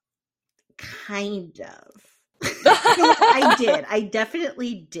 Well, kind of. I did. I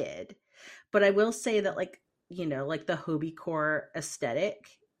definitely did. But I will say that, like, like the Hobie core aesthetic,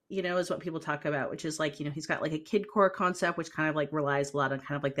 is what people talk about, which is like, he's got like a kid core concept, which kind of like relies a lot on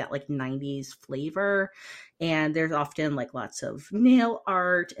kind of like that like 90s flavor. And there's often like lots of nail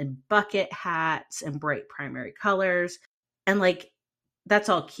art and bucket hats and bright primary colors. And like, that's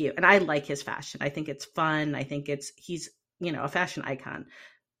all cute. And I like his fashion. I think it's fun. I think he's, a fashion icon.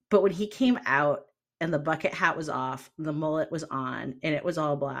 But when he came out and the bucket hat was off, the mullet was on, and it was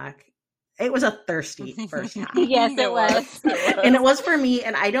all black, it was a thirsty first half. Yes, it was. And it was for me,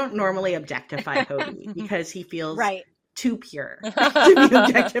 and I don't normally objectify Hobie because he feels too pure to be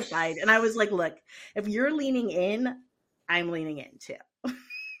objectified. And I was like, look, if you're leaning in, I'm leaning in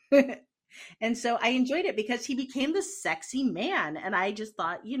too. And so I enjoyed it because he became this sexy man. And I just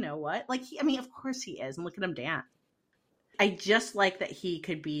thought, you know what? Like, of course he is. And look at him dance. I just like that he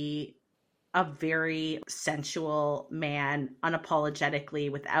could be a very sensual man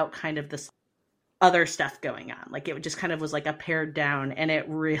unapologetically without kind of this other stuff going on. Like it just kind of was like a pared down, and it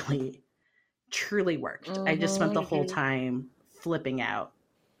really truly worked. I just spent the whole time flipping out,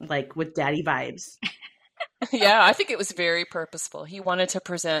 like with daddy vibes. Yeah, I think it was very purposeful. He wanted to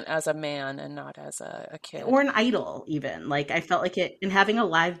present as a man and not as a kid. Or an idol, even. Like I felt like it, and having a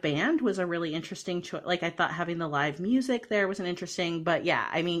live band was a really interesting choice. Like I thought having the live music there was an interesting, but yeah,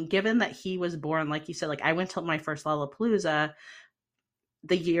 I mean, given that he was born, like you said, like I went to my first Lollapalooza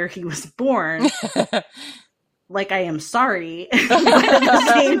the year he was born. Like I am sorry, but at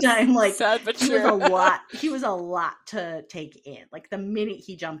the same time, like sad but he true. was a lot. He was a lot to take in. Like the minute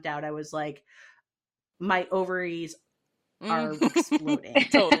he jumped out, I was like, my ovaries are exploding.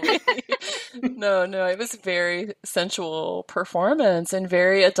 Totally. No, it was a very sensual performance and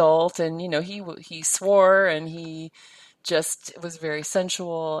very adult. And, he swore and he just was very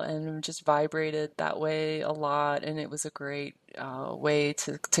sensual and just vibrated that way a lot. And it was a great way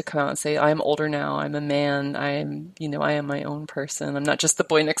to come out and say, I'm older now. I'm a man. I am my own person. I'm not just the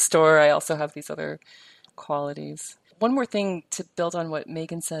boy next door. I also have these other qualities. One more thing to build on what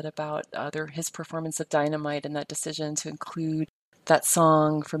Megan said about his performance of Dynamite and that decision to include that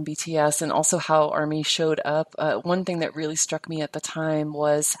song from BTS and also how ARMY showed up. One thing that really struck me at the time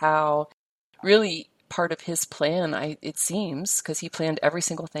was how really part of his plan, it seems, because he planned every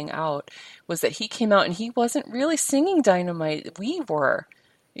single thing out, was that he came out and he wasn't really singing Dynamite. We were.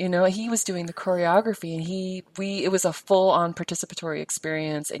 He was doing the choreography and it was a full-on participatory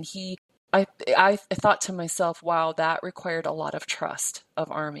experience. And I thought to myself, wow, that required a lot of trust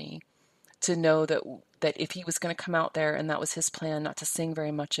of ARMY to know that if he was going to come out there and that was his plan, not to sing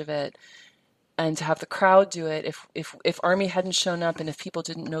very much of it, and to have the crowd do it. If ARMY hadn't shown up and if people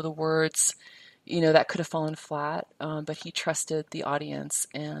didn't know the words, that could have fallen flat. But he trusted the audience,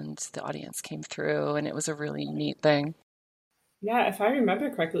 and the audience came through, and it was a really neat thing. Yeah, if I remember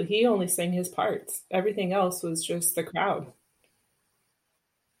correctly, he only sang his parts. Everything else was just the crowd.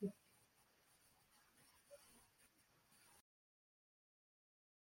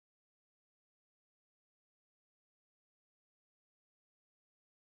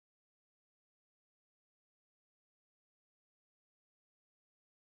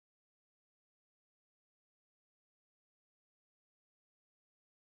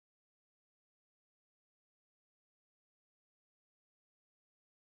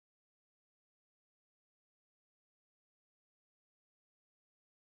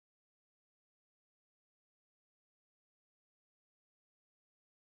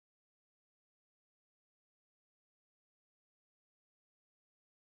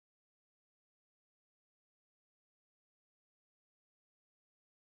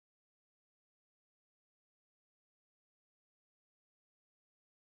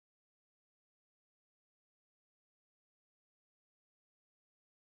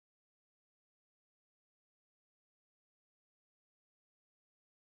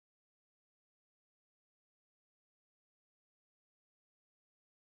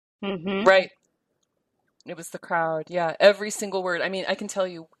 Right. It was the crowd. Yeah, every single word. I mean, I can tell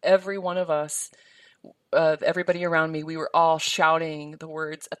you, every one of us, everybody around me, we were all shouting the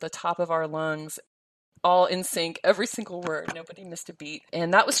words at the top of our lungs, all in sync, every single word. Nobody missed a beat.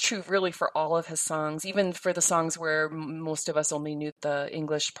 And that was true really for all of his songs, even for the songs where most of us only knew the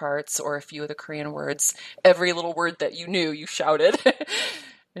English parts or a few of the Korean words. Every little word that you knew, you shouted.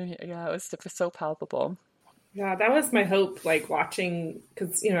 And yeah, it was so palpable. Yeah, that was my hope, like watching,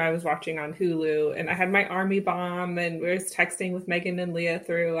 because, I was watching on Hulu and I had my army bomb and we was texting with Megan and Leah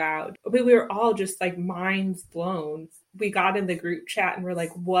throughout. We were all just like minds blown. We got in the group chat and we're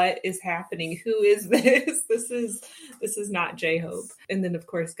like, what is happening? Who is this? This is not J-Hope. And then of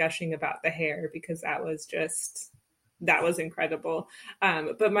course gushing about the hair because that was incredible.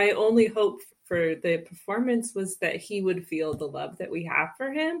 But my only hope for the performance was that he would feel the love that we have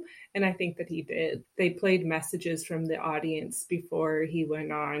for him. And I think that he did. They played messages from the audience before he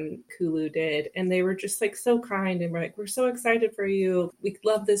went on, Hulu did. And they were just like so kind and were like, we're so excited for you. We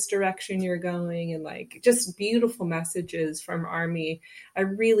love this direction you're going. And like just beautiful messages from ARMY. I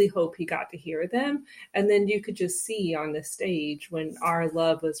really hope he got to hear them. And then you could just see on the stage when our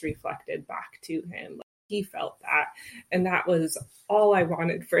love was reflected back to him. He felt that, and that was all I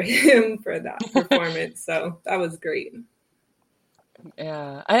wanted for him for that performance. So that was great.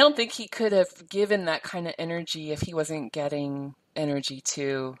 Yeah, I don't think he could have given that kind of energy if he wasn't getting energy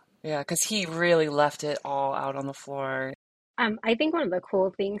too. Yeah, because he really left it all out on the floor. I think one of the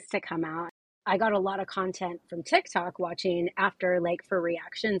cool things to come out, I got a lot of content from TikTok watching after, like, for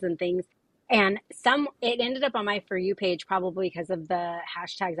reactions and things. And it ended up on my For You page probably because of the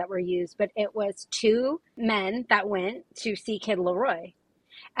hashtags that were used, but it was two men that went to see Kid Leroy,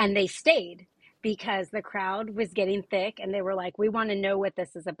 and they stayed because the crowd was getting thick and they were like, we want to know what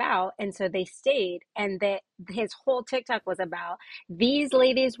this is about. And so they stayed, and that his whole TikTok was about, these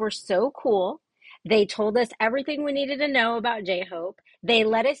ladies were so cool. They told us everything we needed to know about J-Hope. They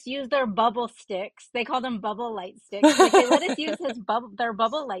let us use their bubble sticks. They called them bubble light sticks. Like, they let us use their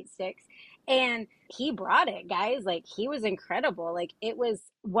bubble light sticks. And he brought it, guys. Like, he was incredible. Like, it was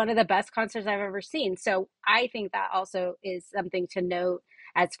one of the best concerts I've ever seen. So I think that also is something to note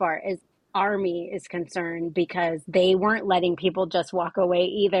as far as Army is concerned, because they weren't letting people just walk away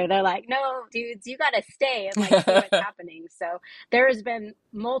either. They're like, no, dudes, you got to stay and like see what's happening. So there has been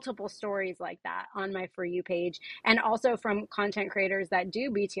multiple stories like that on my For You page, and also from content creators that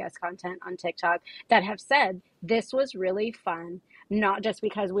do BTS content on TikTok that have said this was really fun, not just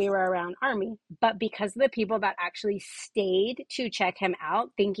because we were around Army, but because of the people that actually stayed to check him out,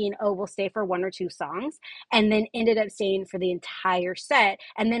 thinking, oh, we'll stay for one or two songs, and then ended up staying for the entire set,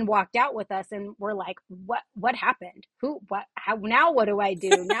 and then walked out with us and we're like, what happened? Now what do I do?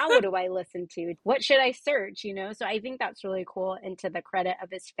 Now what do I listen to? What should I search? So I think that's really cool, and to the credit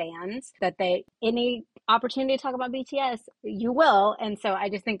of his fans, that any opportunity to talk about BTS, you will. And so I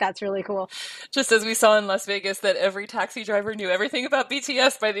just think that's really cool. Just as we saw in Las Vegas, that every taxi driver knew everything about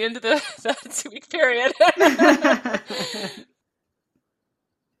BTS by the end of that 2-week period.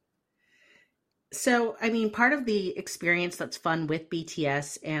 So, I mean, part of the experience that's fun with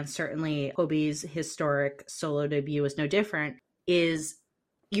BTS, and certainly Hobi's historic solo debut is no different, is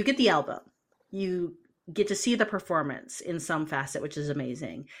you get the album. You get to see the performance in some facet, which is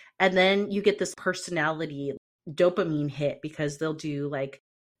amazing. And then you get this personality dopamine hit, because they'll do, like,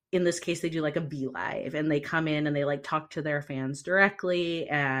 in this case, they do like a V Live, and they come in and they like talk to their fans directly.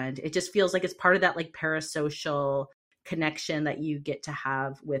 And it just feels like it's part of that like parasocial connection that you get to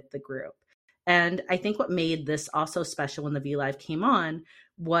have with the group. And I think what made this also special when the V Live came on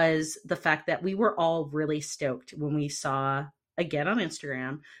was the fact that we were all really stoked when we saw, again on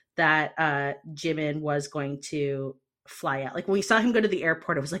Instagram, that Jimin was going to fly out. Like, when we saw him go to the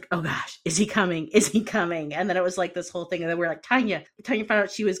airport, it was like, oh gosh, is he coming? Is he coming? And then it was like this whole thing. And then we're like, Tanya found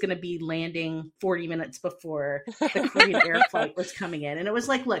out she was going to be landing 40 minutes before the Korean air flight was coming in. And it was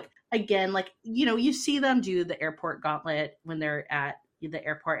like, look, again, like, you see them do the airport gauntlet when they're at the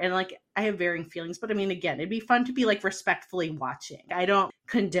airport, and like, I have varying feelings, but I mean, again, it'd be fun to be like respectfully watching. I don't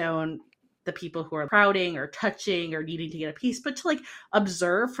condone the people who are crowding or touching or needing to get a piece, but to like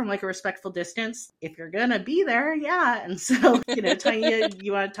observe from like a respectful distance, if you're gonna be there. Yeah. And so, Tanya,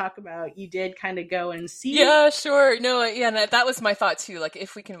 you want to talk about, you did kind of go and see? Yeah, sure. No, yeah, and that was my thought too. Like,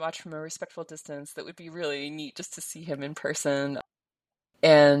 if we can watch from a respectful distance, that would be really neat, just to see him in person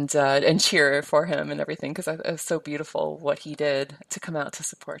and cheer for him and everything, because it was so beautiful what he did to come out to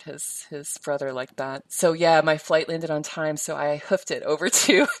support his brother like that. So yeah, my flight landed on time, so I hoofed it over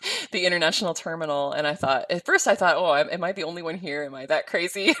to the international terminal, and at first I thought, oh, am I the only one here? Am I that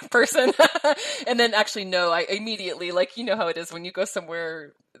crazy person? And then actually, no, I immediately, like, you know how it is when you go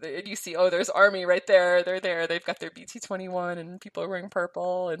somewhere and you see, oh, there's Army right there. They're there. They've got their BT21 and people are wearing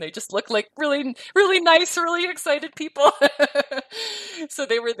purple, and they just look like really, really nice, really excited people. So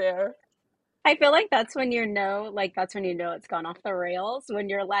they were there. I feel like that's when that's when you know it's gone off the rails, when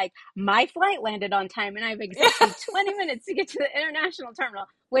you're like, my flight landed on time and I have exactly 20 minutes to get to the international terminal,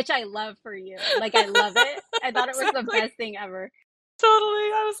 which I love for you. Like, I love it. I thought it was the best thing ever.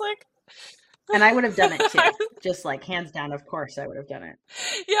 Totally. I was like, and I would have done it too. Just like, hands down, of course I would have done it.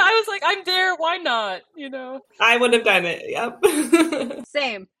 Yeah, I was like, I'm there. Why not? I would have done it. Yep.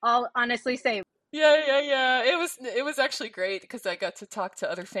 Same. Honestly, same. Yeah. It was actually great, because I got to talk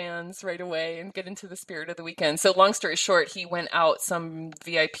to other fans right away and get into the spirit of the weekend. So long story short, he went out some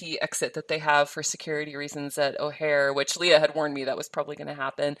VIP exit that they have for security reasons at O'Hare, which Leah had warned me that was probably going to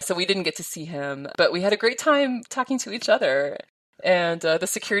happen. So we didn't get to see him, but we had a great time talking to each other. And the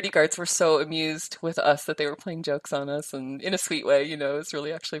security guards were so amused with us that they were playing jokes on us, and in a sweet way, it was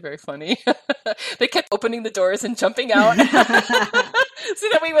really actually very funny. They kept opening the doors and jumping out so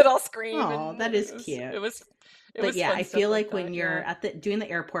that we would all scream. Oh, that is cute. It was But yeah, I feel like when that, you're doing the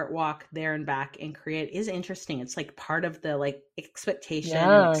airport walk there and back in Korea, it is interesting. It's like part of the like expectation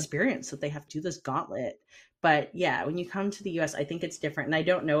and experience that they have to do this gauntlet. But yeah, when you come to the US, I think it's different. And I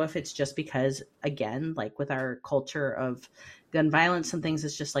don't know if it's just because, again, like with our culture of gun violence and things,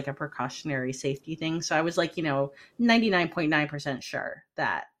 it's just like a precautionary safety thing. So I was like, 99.9% sure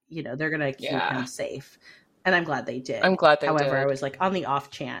that, they're going to keep him safe. And I'm glad they did. I'm glad they did. However, I was like, on the off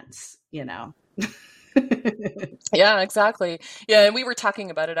chance, Yeah, exactly. Yeah, and we were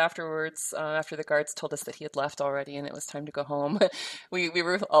talking about it afterwards, after the guards told us that he had left already and it was time to go home. We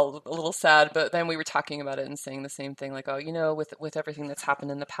were all a little sad, but then we were talking about it and saying the same thing, like, oh, with everything that's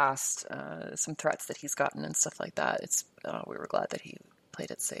happened in the past, some threats that he's gotten and stuff like that, it's we were glad that he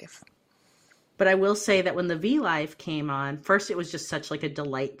played it safe. But I will say that when the V Live came on, first it was just such like a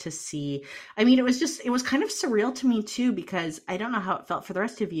delight to see. I mean, it was kind of surreal to me too, because I don't know how it felt for the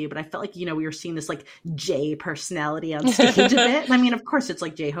rest of you, but I felt like, we were seeing this like J personality on stage a bit. And I mean, of course it's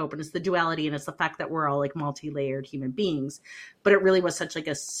like J-Hope and it's the duality and it's the fact that we're all like multi-layered human beings, but it really was such like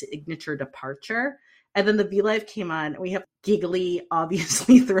a signature departure. And then the V Live came on. We have giggly,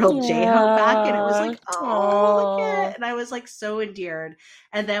 obviously thrilled J-Hope back. And it was like, oh, look at it. And I was like so endeared.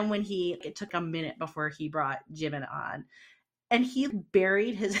 And then it took a minute before he brought Jimin on. And he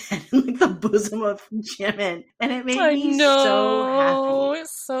buried his head in like the bosom of Jimin. And it made me so happy.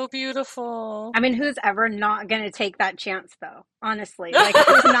 It's so beautiful. I mean, who's ever not going to take that chance, though? Honestly, like,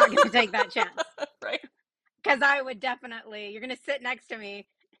 who's not going to take that chance? Right. Because I would definitely, you're going to sit next to me.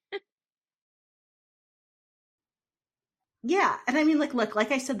 Yeah. And I mean, look,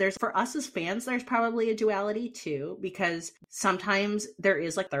 like I said, for us as fans, there's probably a duality too, because sometimes there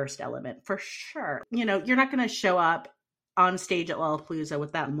is like thirst element for sure. You're not going to show up on stage at Lollapalooza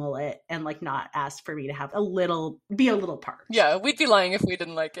with that mullet and like not ask for me to have be a little part. Yeah, we'd be lying if we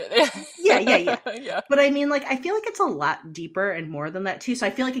didn't like it. Yeah. Yeah. But I mean, like, I feel like it's a lot deeper and more than that too. So I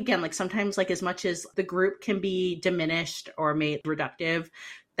feel like, again, like sometimes like as much as the group can be diminished or made reductive,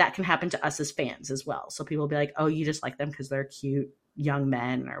 that can happen to us as fans as well. So people will be like, oh, you just like them because they're cute young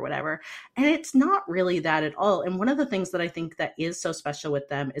men or whatever. And it's not really that at all. And one of the things that I think that is so special with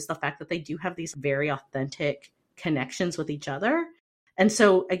them is the fact that they do have these very authentic connections with each other. And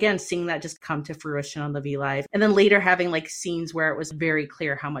so again, seeing that just come to fruition on the V Live, and then later having like scenes where it was very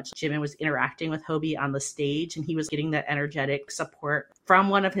clear how much Jimin was interacting with Hobie on the stage, and he was getting that energetic support from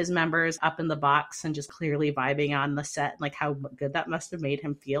one of his members up in the box and just clearly vibing on the set, and like how good that must have made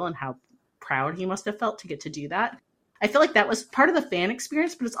him feel and how proud he must have felt to get to do that. I feel like that was part of the fan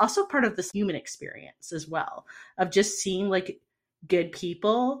experience, but it's also part of this human experience as well, of just seeing like good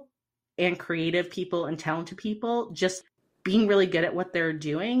people and creative people and talented people just being really good at what they're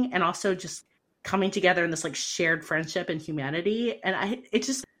doing, and also just coming together in this like shared friendship and humanity. And it's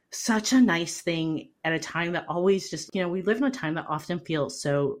just such a nice thing at a time that always just, we live in a time that often feels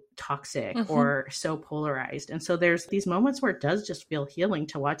so toxic or so polarized. And so there's these moments where it does just feel healing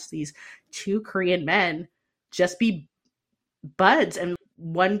to watch these two Korean men just be buds and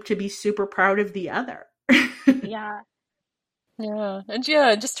one to be super proud of the other. Yeah. Yeah. And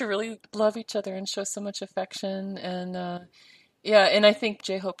just to really love each other and show so much affection. And and I think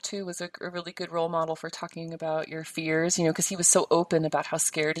J-Hope too was a really good role model for talking about your fears, because he was so open about how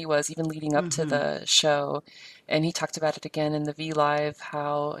scared he was even leading up to the show. And he talked about it again in the V Live,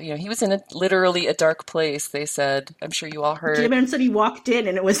 how, he was in literally a dark place, they said. I'm sure you all heard. Jimin said he walked in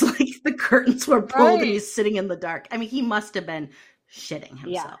and it was like the curtains were pulled and he's sitting in the dark. I mean, he must have been shitting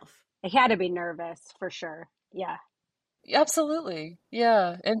himself. Yeah. He had to be nervous for sure. Yeah. Absolutely.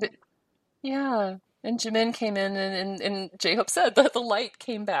 Yeah. And Jimin came in and J-Hope said that the light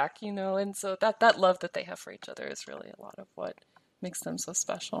came back, and so that love that they have for each other is really a lot of what makes them so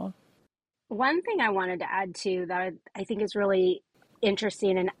special. One thing I wanted to add to that I think is really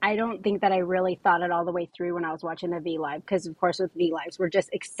interesting, and I don't think that I really thought it all the way through when I was watching the V Live, because of course with V Lives, we're just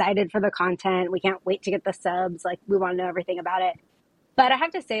excited for the content. We can't wait to get the subs. Like, we want to know everything about it. But I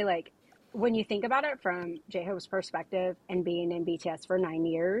have to say, like, when you think about it from J-Hope's perspective and being in BTS for 9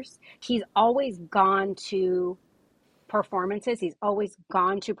 years, he's always gone to performances. He's always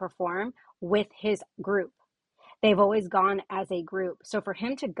gone to perform with his group. They've always gone as a group. So for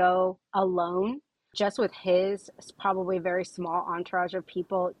him to go alone, just with his probably very small entourage of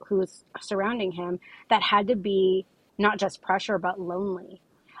people who's surrounding him, that had to be not just pressure, but lonely.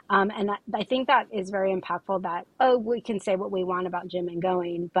 And I think that is very impactful that, we can say what we want about Jimin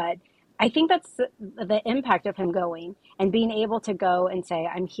going, but I think that's the impact of him going and being able to go and say,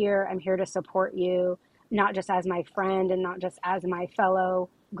 I'm here to support you, not just as my friend and not just as my fellow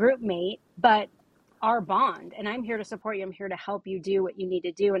group mate, but our bond. And I'm here to support you. I'm here to help you do what you need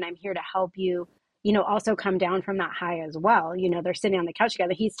to do. And I'm here to help you, also come down from that high as well. They're sitting on the couch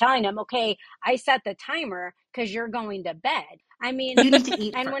together. He's telling them, okay, I set the timer because you're going to bed. I mean, you need to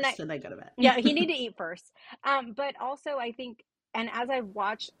eat and first, and I go to bed. Yeah, you need to eat first. But also I think, and as I've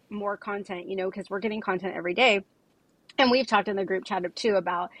watched more content, because we're getting content every day, and we've talked in the group chat too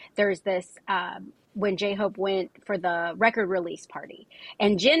about there's this, when J-Hope went for the record release party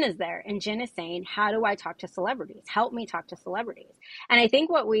and Jin is there and Jin is saying, how do I talk to celebrities? Help me talk to celebrities. And I think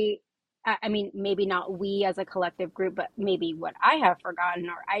what we I mean, maybe not we as a collective group, but maybe what I have forgotten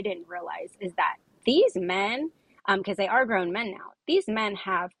or I didn't realize is that these men, because they are grown men now, these men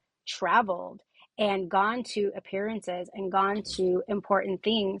have traveled and gone to appearances and gone to important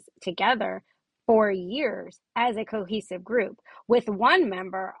things together for years as a cohesive group, with one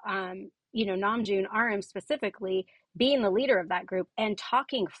member, Namjoon RM specifically, being the leader of that group and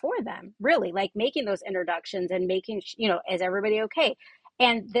talking for them, really, like making those introductions and making, is everybody okay?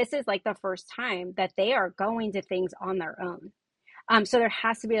 And this is like the first time that they are going to things on their own. So there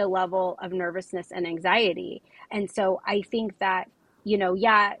has to be a level of nervousness and anxiety. And so I think that,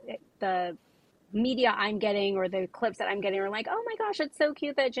 yeah, the media I'm getting or the clips that I'm getting are like, oh my gosh, it's so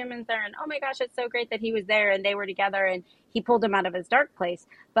cute that Jimin's there. And oh my gosh, it's so great that he was there and they were together and he pulled him out of his dark place.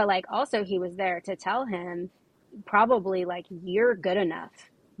 But like also he was there to tell him probably like, you're good enough.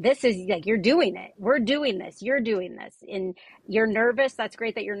 This is like, you're doing it. We're doing this. You're doing this. And you're nervous. That's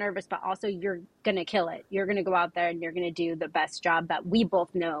great that you're nervous, but also you're going to kill it. You're going to go out there and you're going to do the best job that we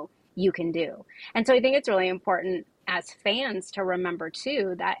both know you can do. And so I think it's really important as fans to remember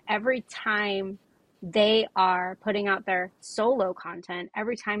too, that every time they are putting out their solo content,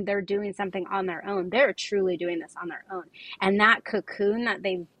 every time they're doing something on their own, they're truly doing this on their own. And that cocoon that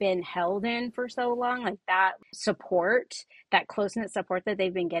they've been held in for so long, like that support, that close-knit support that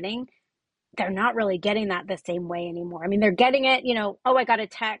they've been getting, they're not really getting that the same way anymore. I mean, they're getting it, oh, I got a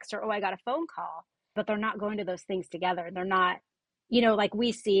text or, oh, I got a phone call, but they're not going to those things together. They're not, like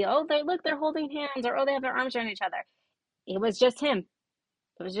we see, oh, they're holding hands or, oh, they have their arms around each other. It was just him.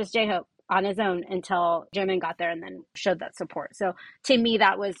 It was just J-Hope on his own until Jimin got there and then showed that support. So to me,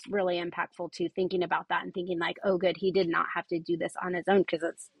 that was really impactful too, thinking about that and thinking like, oh, good, he did not have to do this on his own because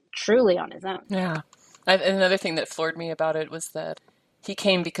it's truly on his own. Yeah. Another thing that floored me about it was that he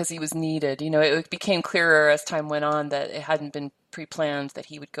came because he was needed. It became clearer as time went on that it hadn't been pre-planned that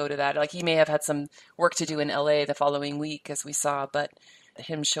he would go to that. Like he may have had some work to do in LA the following week, as we saw, but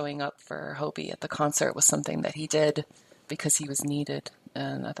him showing up for Hobie at the concert was something that he did because he was needed.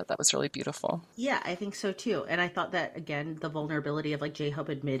 And I thought that was really beautiful. Yeah, I think so too. And I thought that, again, the vulnerability of like J-Hope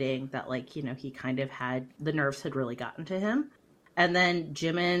admitting that like, he kind of the nerves had really gotten to him. And then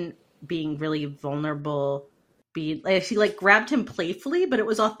Jimin being really vulnerable, she like grabbed him playfully, but it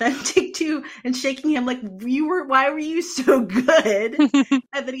was authentic too, and shaking him like, why were you so good?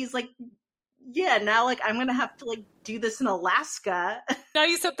 And then he's like, yeah, now like I'm gonna have to like do this in Alaska. Now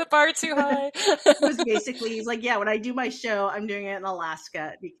you set the bar too high. It was basically, he's like, yeah, when I do my show, I'm doing it in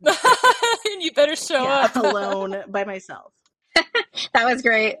Alaska. And you better show up alone by myself. That was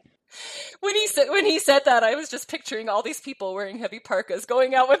great. When he said that, I was just picturing all these people wearing heavy parkas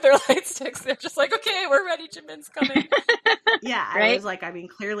going out with their light sticks. They're just like, okay, we're ready. Jimin's coming. Yeah, right? I was like,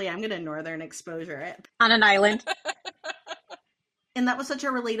 clearly I'm going to northern exposure it. On an island. And that was such a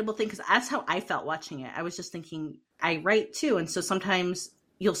relatable thing because that's how I felt watching it. I was just thinking, I write too. And so sometimes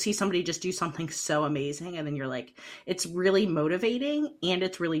you'll see somebody just do something so amazing. And then you're like, it's really motivating and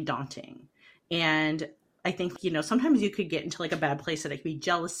it's really daunting. And I think, sometimes you could get into like a bad place that it could be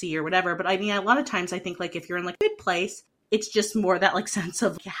jealousy or whatever. But I mean, a lot of times I think like if you're in like a good place, it's just more that like sense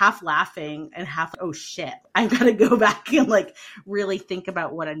of half laughing and half, oh shit, I've got to go back and like really think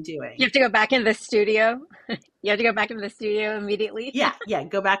about what I'm doing. You have to go back into the studio. You have to go back into the studio immediately. Yeah.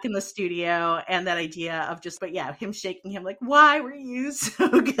 Go back in the studio. And that idea of just, but yeah, him shaking him like, why were you so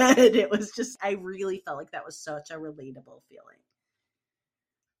good? It was just, I really felt like that was such a relatable feeling.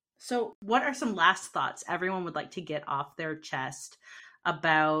 So what are some last thoughts everyone would like to get off their chest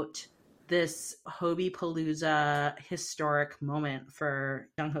about this Hobipalooza historic moment for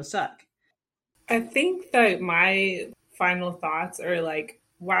Jung Ho Suk? I think that my final thoughts are like,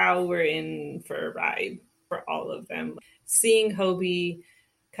 wow, we're in for a ride for all of them. Seeing Hobie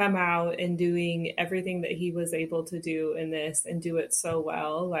come out and doing everything that he was able to do in this and do it so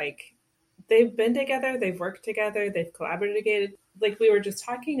well, like they've been together, they've worked together, they've collaborated. Like we were just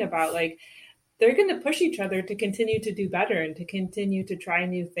talking about, like they're going to push each other to continue to do better and to continue to try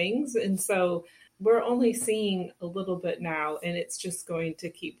new things. And so we're only seeing a little bit now, and it's just going to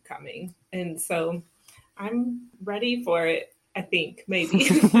keep coming. And so I'm ready for it, I think, maybe.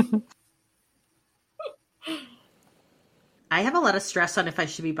 I have a lot of stress on if I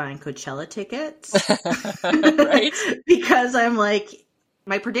should be buying Coachella tickets. Right? Because I'm like,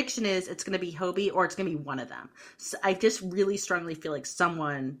 my prediction is it's going to be Hobie or it's going to be one of them. So I just really strongly feel like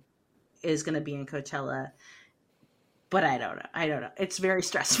someone is going to be in Coachella, but I don't know. It's very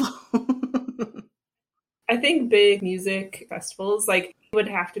stressful. I think big music festivals like would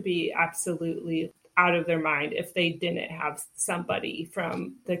have to be absolutely out of their mind if they didn't have somebody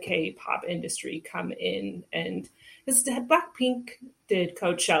from the K-pop industry come in. And because Blackpink did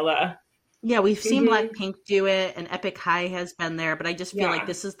Coachella Yeah, we've seen Mhm. Blackpink do it, and Epic High has been there, but I just feel like Yeah.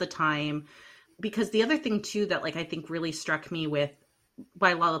 this is the time, because the other thing too that like I think really struck me with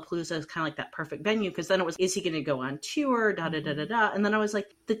why Lollapalooza is kind of like that perfect venue, because then it was, is he going to go on tour, da da da da Mhm. da, and then I was like,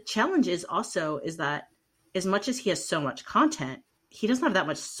 the challenge is also is that as much as he has so much content, he doesn't have that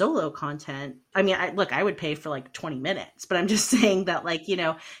much solo content. I mean, I would pay for like 20 minutes, but I'm just saying that, like,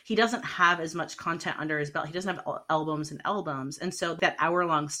 he doesn't have as much content under his belt. He doesn't have albums and albums. And so that hour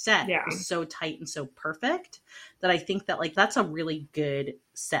long set Yeah. was so tight and so perfect that I think that like that's a really good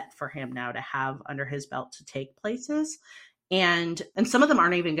set for him now to have under his belt to take places. And some of them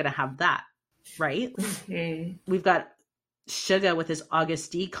aren't even going to have that, right? Mhm. We've got Suga with his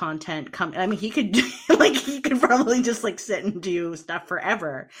August D content come. I mean, he could like he could probably just like sit and do stuff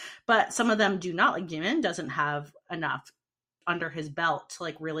forever. But some of them do not. Like Jimin doesn't have enough under his belt to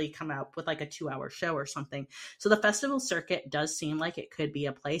like really come out with like a 2-hour show or something. So the festival circuit does seem like it could be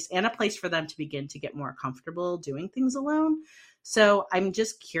a place, and a place for them to begin to get more comfortable doing things alone. So I'm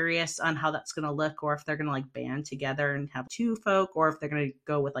just curious on how that's going to look, or if they're going to like band together and have two folk, or if they're going to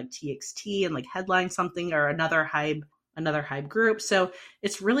go with like TXT and like headline something, or another hype group. So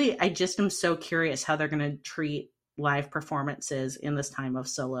it's really, I just am so curious how they're going to treat live performances in this time of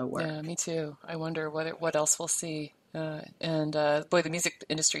solo work. Yeah, me too. I wonder what else we'll see. And boy, the music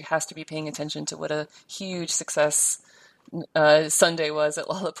industry has to be paying attention to what a huge success Sunday was at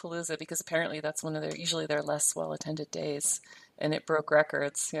Lollapalooza, because apparently that's one of their usually their less well attended days, and it broke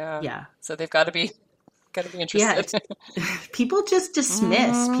records. Yeah, Yeah. so they've got to be Yeah, interested. it's people just Hmm.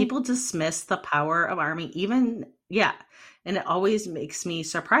 dismiss the power of Army, even, yeah. And it always makes me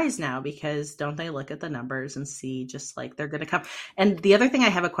surprised now, because don't they look at the numbers and see just like they're going to come. And the other thing I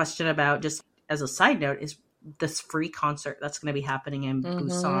have a question about, just as a side note, is this free concert that's going to be happening in Hmm.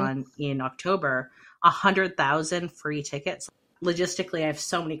 Busan in October. 100,000 free tickets. Logistically, I have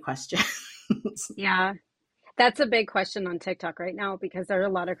so many questions. Yeah, that's a big question on TikTok right now because there are a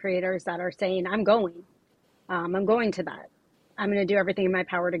lot of creators that are saying, I'm going. I'm going to that. I'm going to do everything in my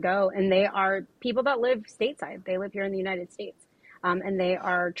power to go. And they are people that live stateside. They live here in the United States. And they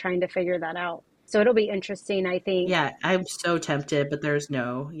are trying to figure that out. So it'll be interesting, I think. Yeah, I'm so tempted, but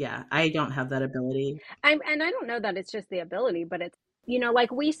yeah, I don't have that ability. And I don't know that it's just the ability, but it's,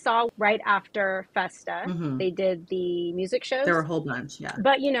 like we saw right after Festa, Hmm. they did the music There were shows, a whole bunch. Yeah.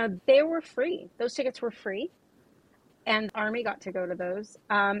 but, they were free. Those tickets were free. And Army got to go to those.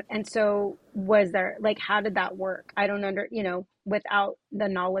 And so was there, like, how did that work? I don't without the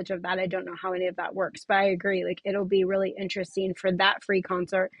knowledge of that, I don't know how any of that works, but I agree. Like, it'll be really interesting for that free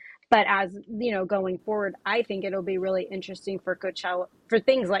concert. But as going forward, I think it'll be really interesting for Coachella, for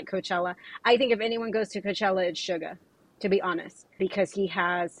things like Coachella. I think if anyone goes to Coachella, it's Suga, to be honest, because he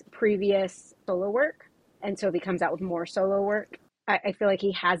has previous solo work. And so if he comes out with more solo work, I feel like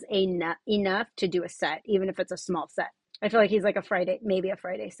he has enough to do a set, even if it's a small set. I feel like he's like maybe a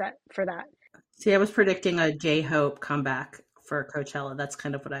Friday set for that. See, I was predicting a J-Hope comeback for Coachella. That's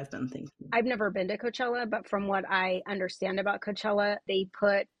kind of what I've been thinking. I've never been to Coachella, but from what I understand about Coachella, they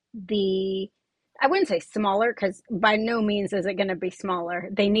put the, I wouldn't say smaller because by no means is it going to be smaller.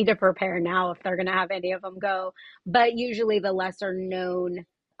 They need to prepare now if they're going to have any of them go. But usually the lesser known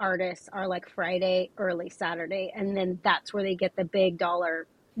artists are like Friday, early Saturday. And then that's where they get the big dollar,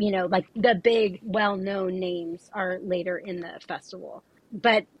 like the big well known names are later in the festival.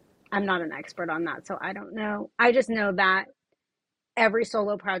 But I'm not an expert on that, so I don't know. I just know that every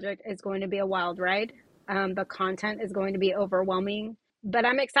solo project is going to be a wild ride. The content is going to be overwhelming, but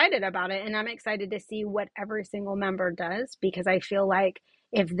I'm excited about it, and I'm excited to see what every single member does because I feel like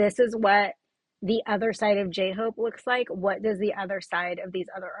if this is what the other side of J Hope looks like, what does the other side of these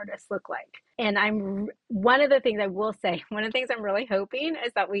other artists look like? And one of the things I will say, one of the things I'm really hoping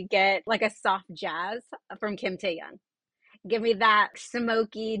is that we get like a soft jazz from Kim Tae-young. Give me that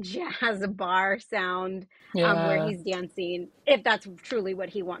smoky jazz bar sound where Yeah, he's dancing, if that's truly what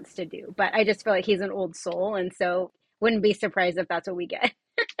he wants to do. But I just feel like he's an old soul, and so wouldn't be surprised if that's what we get.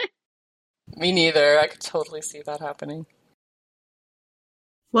 me neither. I could totally see that happening.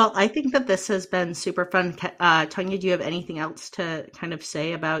 Well, I think that this has been super fun. Tanya, do you have anything else to kind of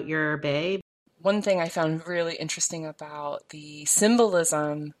say about your bae? One thing I found really interesting about the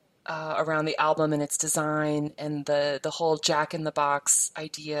symbolism around the album and its design, and the whole Jack in the Box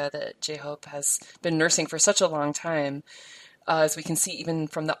idea that J-Hope has been nursing for such a long time, as we can see even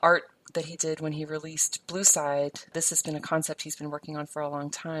from the art that he did when he released Blue Side. This has been a concept he's been working on for a long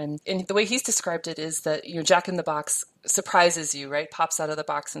time. And the way he's described it is that, Jack in the Box surprises you, right? Pops out of the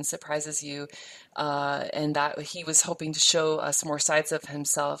box and surprises you. And that he was hoping to show us more sides of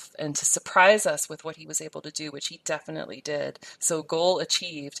himself and to surprise us with what he was able to do, which he definitely did. So goal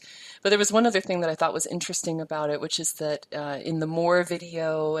achieved. But there was one other thing that I thought was interesting about it, which is that in the More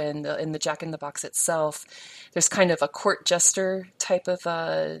video and in the Jack in the Box itself, there's kind of a court jester type of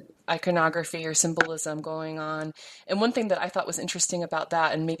iconography or symbolism going on. And one thing that I thought was interesting about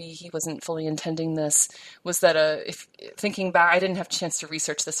that, and maybe he wasn't fully intending this, was that if thinking back, I didn't have a chance to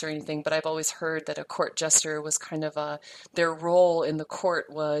research this or anything, but I've always heard that a court jester was kind of their role in the court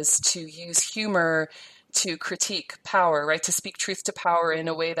was to use humor to critique power, right? To speak truth to power in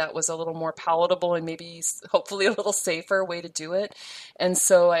a way that was a little more palatable and maybe hopefully a little safer way to do it. And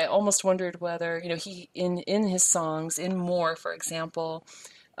so I almost wondered whether, he in his songs, in More, for example,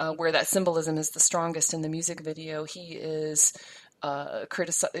 where that symbolism is the strongest in the music video, he is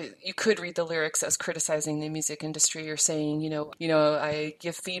you could read the lyrics as criticizing the music industry or saying, I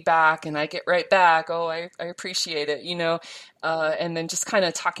give feedback and I get right back. Oh, I appreciate it, and then just kind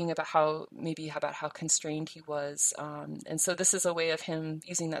of talking about how constrained he was. And so this is a way of him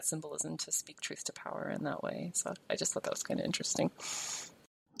using that symbolism to speak truth to power in that way. So I just thought that was kind of interesting.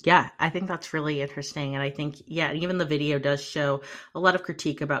 Yeah, I think that's really interesting. And I think, even the video does show a lot of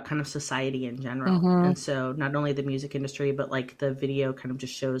critique about kind of society in general. Mm-hmm. And so not only the music industry, but like the video kind of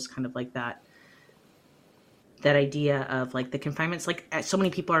just shows kind of like that idea of like the confinements. Like so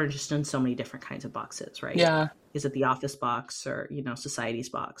many people are just in so many different kinds of boxes, right? Yeah. Is it the office box or, society's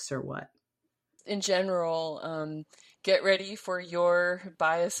box or what? In general, get ready for your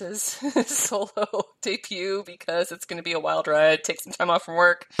Bias's solo debut because it's going to be a wild ride. Take some time off from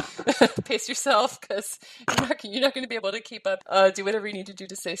work. Pace yourself because you're not going to be able to keep up. Do whatever you need to do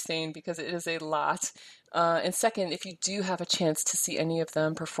to stay sane because it is a lot. And second, if you do have a chance to see any of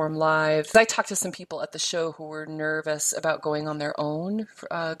them perform live, I talked to some people at the show who were nervous about going on their own,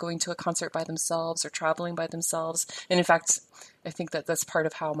 going to a concert by themselves or traveling by themselves. And in fact, I think that's part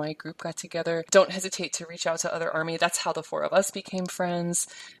of how my group got together. Don't hesitate to reach out to other Army. That's how the four of us became friends.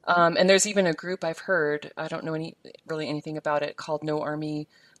 And there's even a group I've heard, I don't know really anything about it, called No Army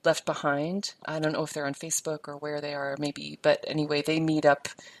Left Behind. I don't know if they're on Facebook or where they are, maybe. But anyway, they meet up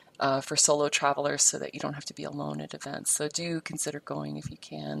for solo travelers so that you don't have to be alone at events. So do consider going if you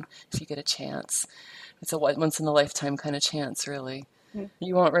can, if you get a chance. It's a once-in-a-lifetime kind of chance, really.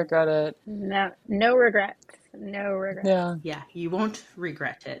 You won't regret it. No regrets. No regrets. Yeah, you won't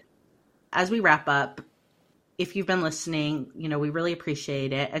regret it. As we wrap up, if you've been listening, we really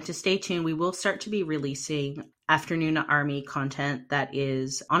appreciate it. And to stay tuned, we will start to be releasing Afternoon Army content that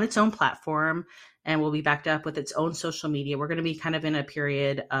is on its own platform and will be backed up with its own social media. We're going to be kind of in a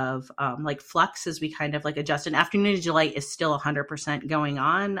period of flux as we kind of adjust. And Afternoon Delight is still 100% going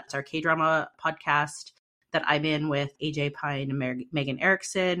on. It's our K-drama podcast that I'm in with AJ Pine and Megan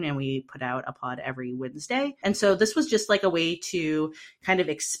Erickson, and we put out a pod every Wednesday. And so this was just like a way to kind of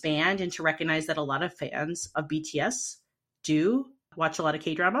expand and to recognize that a lot of fans of BTS do watch a lot of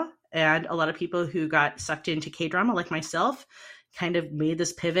K-drama, and a lot of people who got sucked into K-drama, like myself, kind of made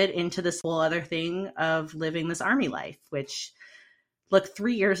this pivot into this whole other thing of living this Army life, which, look,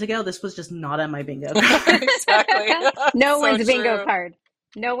 3 years ago, this was just not on my bingo card. Exactly. No one's bingo card.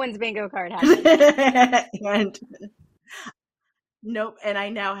 No one's bingo card has it. And nope. And I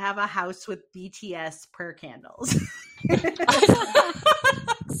now have a house with BTS prayer candles.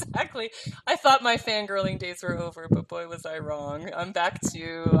 Exactly. I thought my fangirling days were over, but boy, was I wrong. I'm back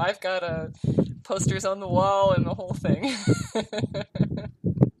to, I've got posters on the wall and the whole thing.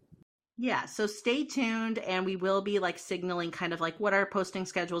 Yeah, so stay tuned, and we will be signaling kind of what our posting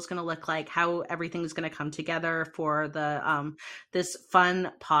schedule is going to look like, how everything's going to come together for the this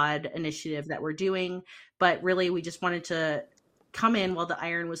fun pod initiative that we're doing. But really, we just wanted to come in while the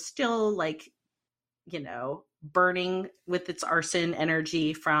iron was still burning with its arson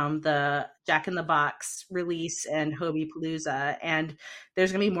energy from the Jack in the Box release and Hobipalooza. And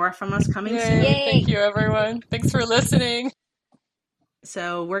there's going to be more from us coming soon. Yay. Thank you, everyone. Thanks for listening.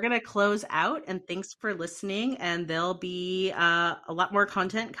 So we're going to close out, and thanks for listening. And there'll be a lot more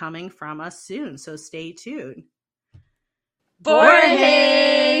content coming from us soon. So stay tuned. Borge!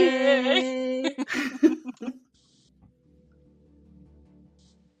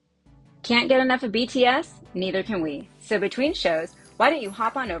 Can't get enough of BTS? Neither can we. So between shows, why don't you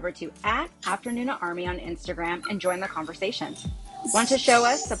hop on over to @AfternoonArmy on Instagram and join the conversation. Want to show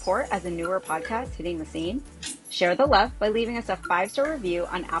us support as a newer podcast hitting the scene? Share the love by leaving us a 5-star review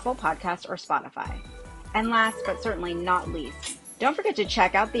on Apple Podcasts or Spotify. And last but certainly not least, don't forget to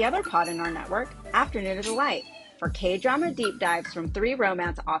check out the other pod in our network, Afternoon of Delight, for K-drama deep dives from 3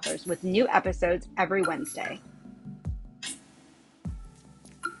 romance authors with new episodes every Wednesday.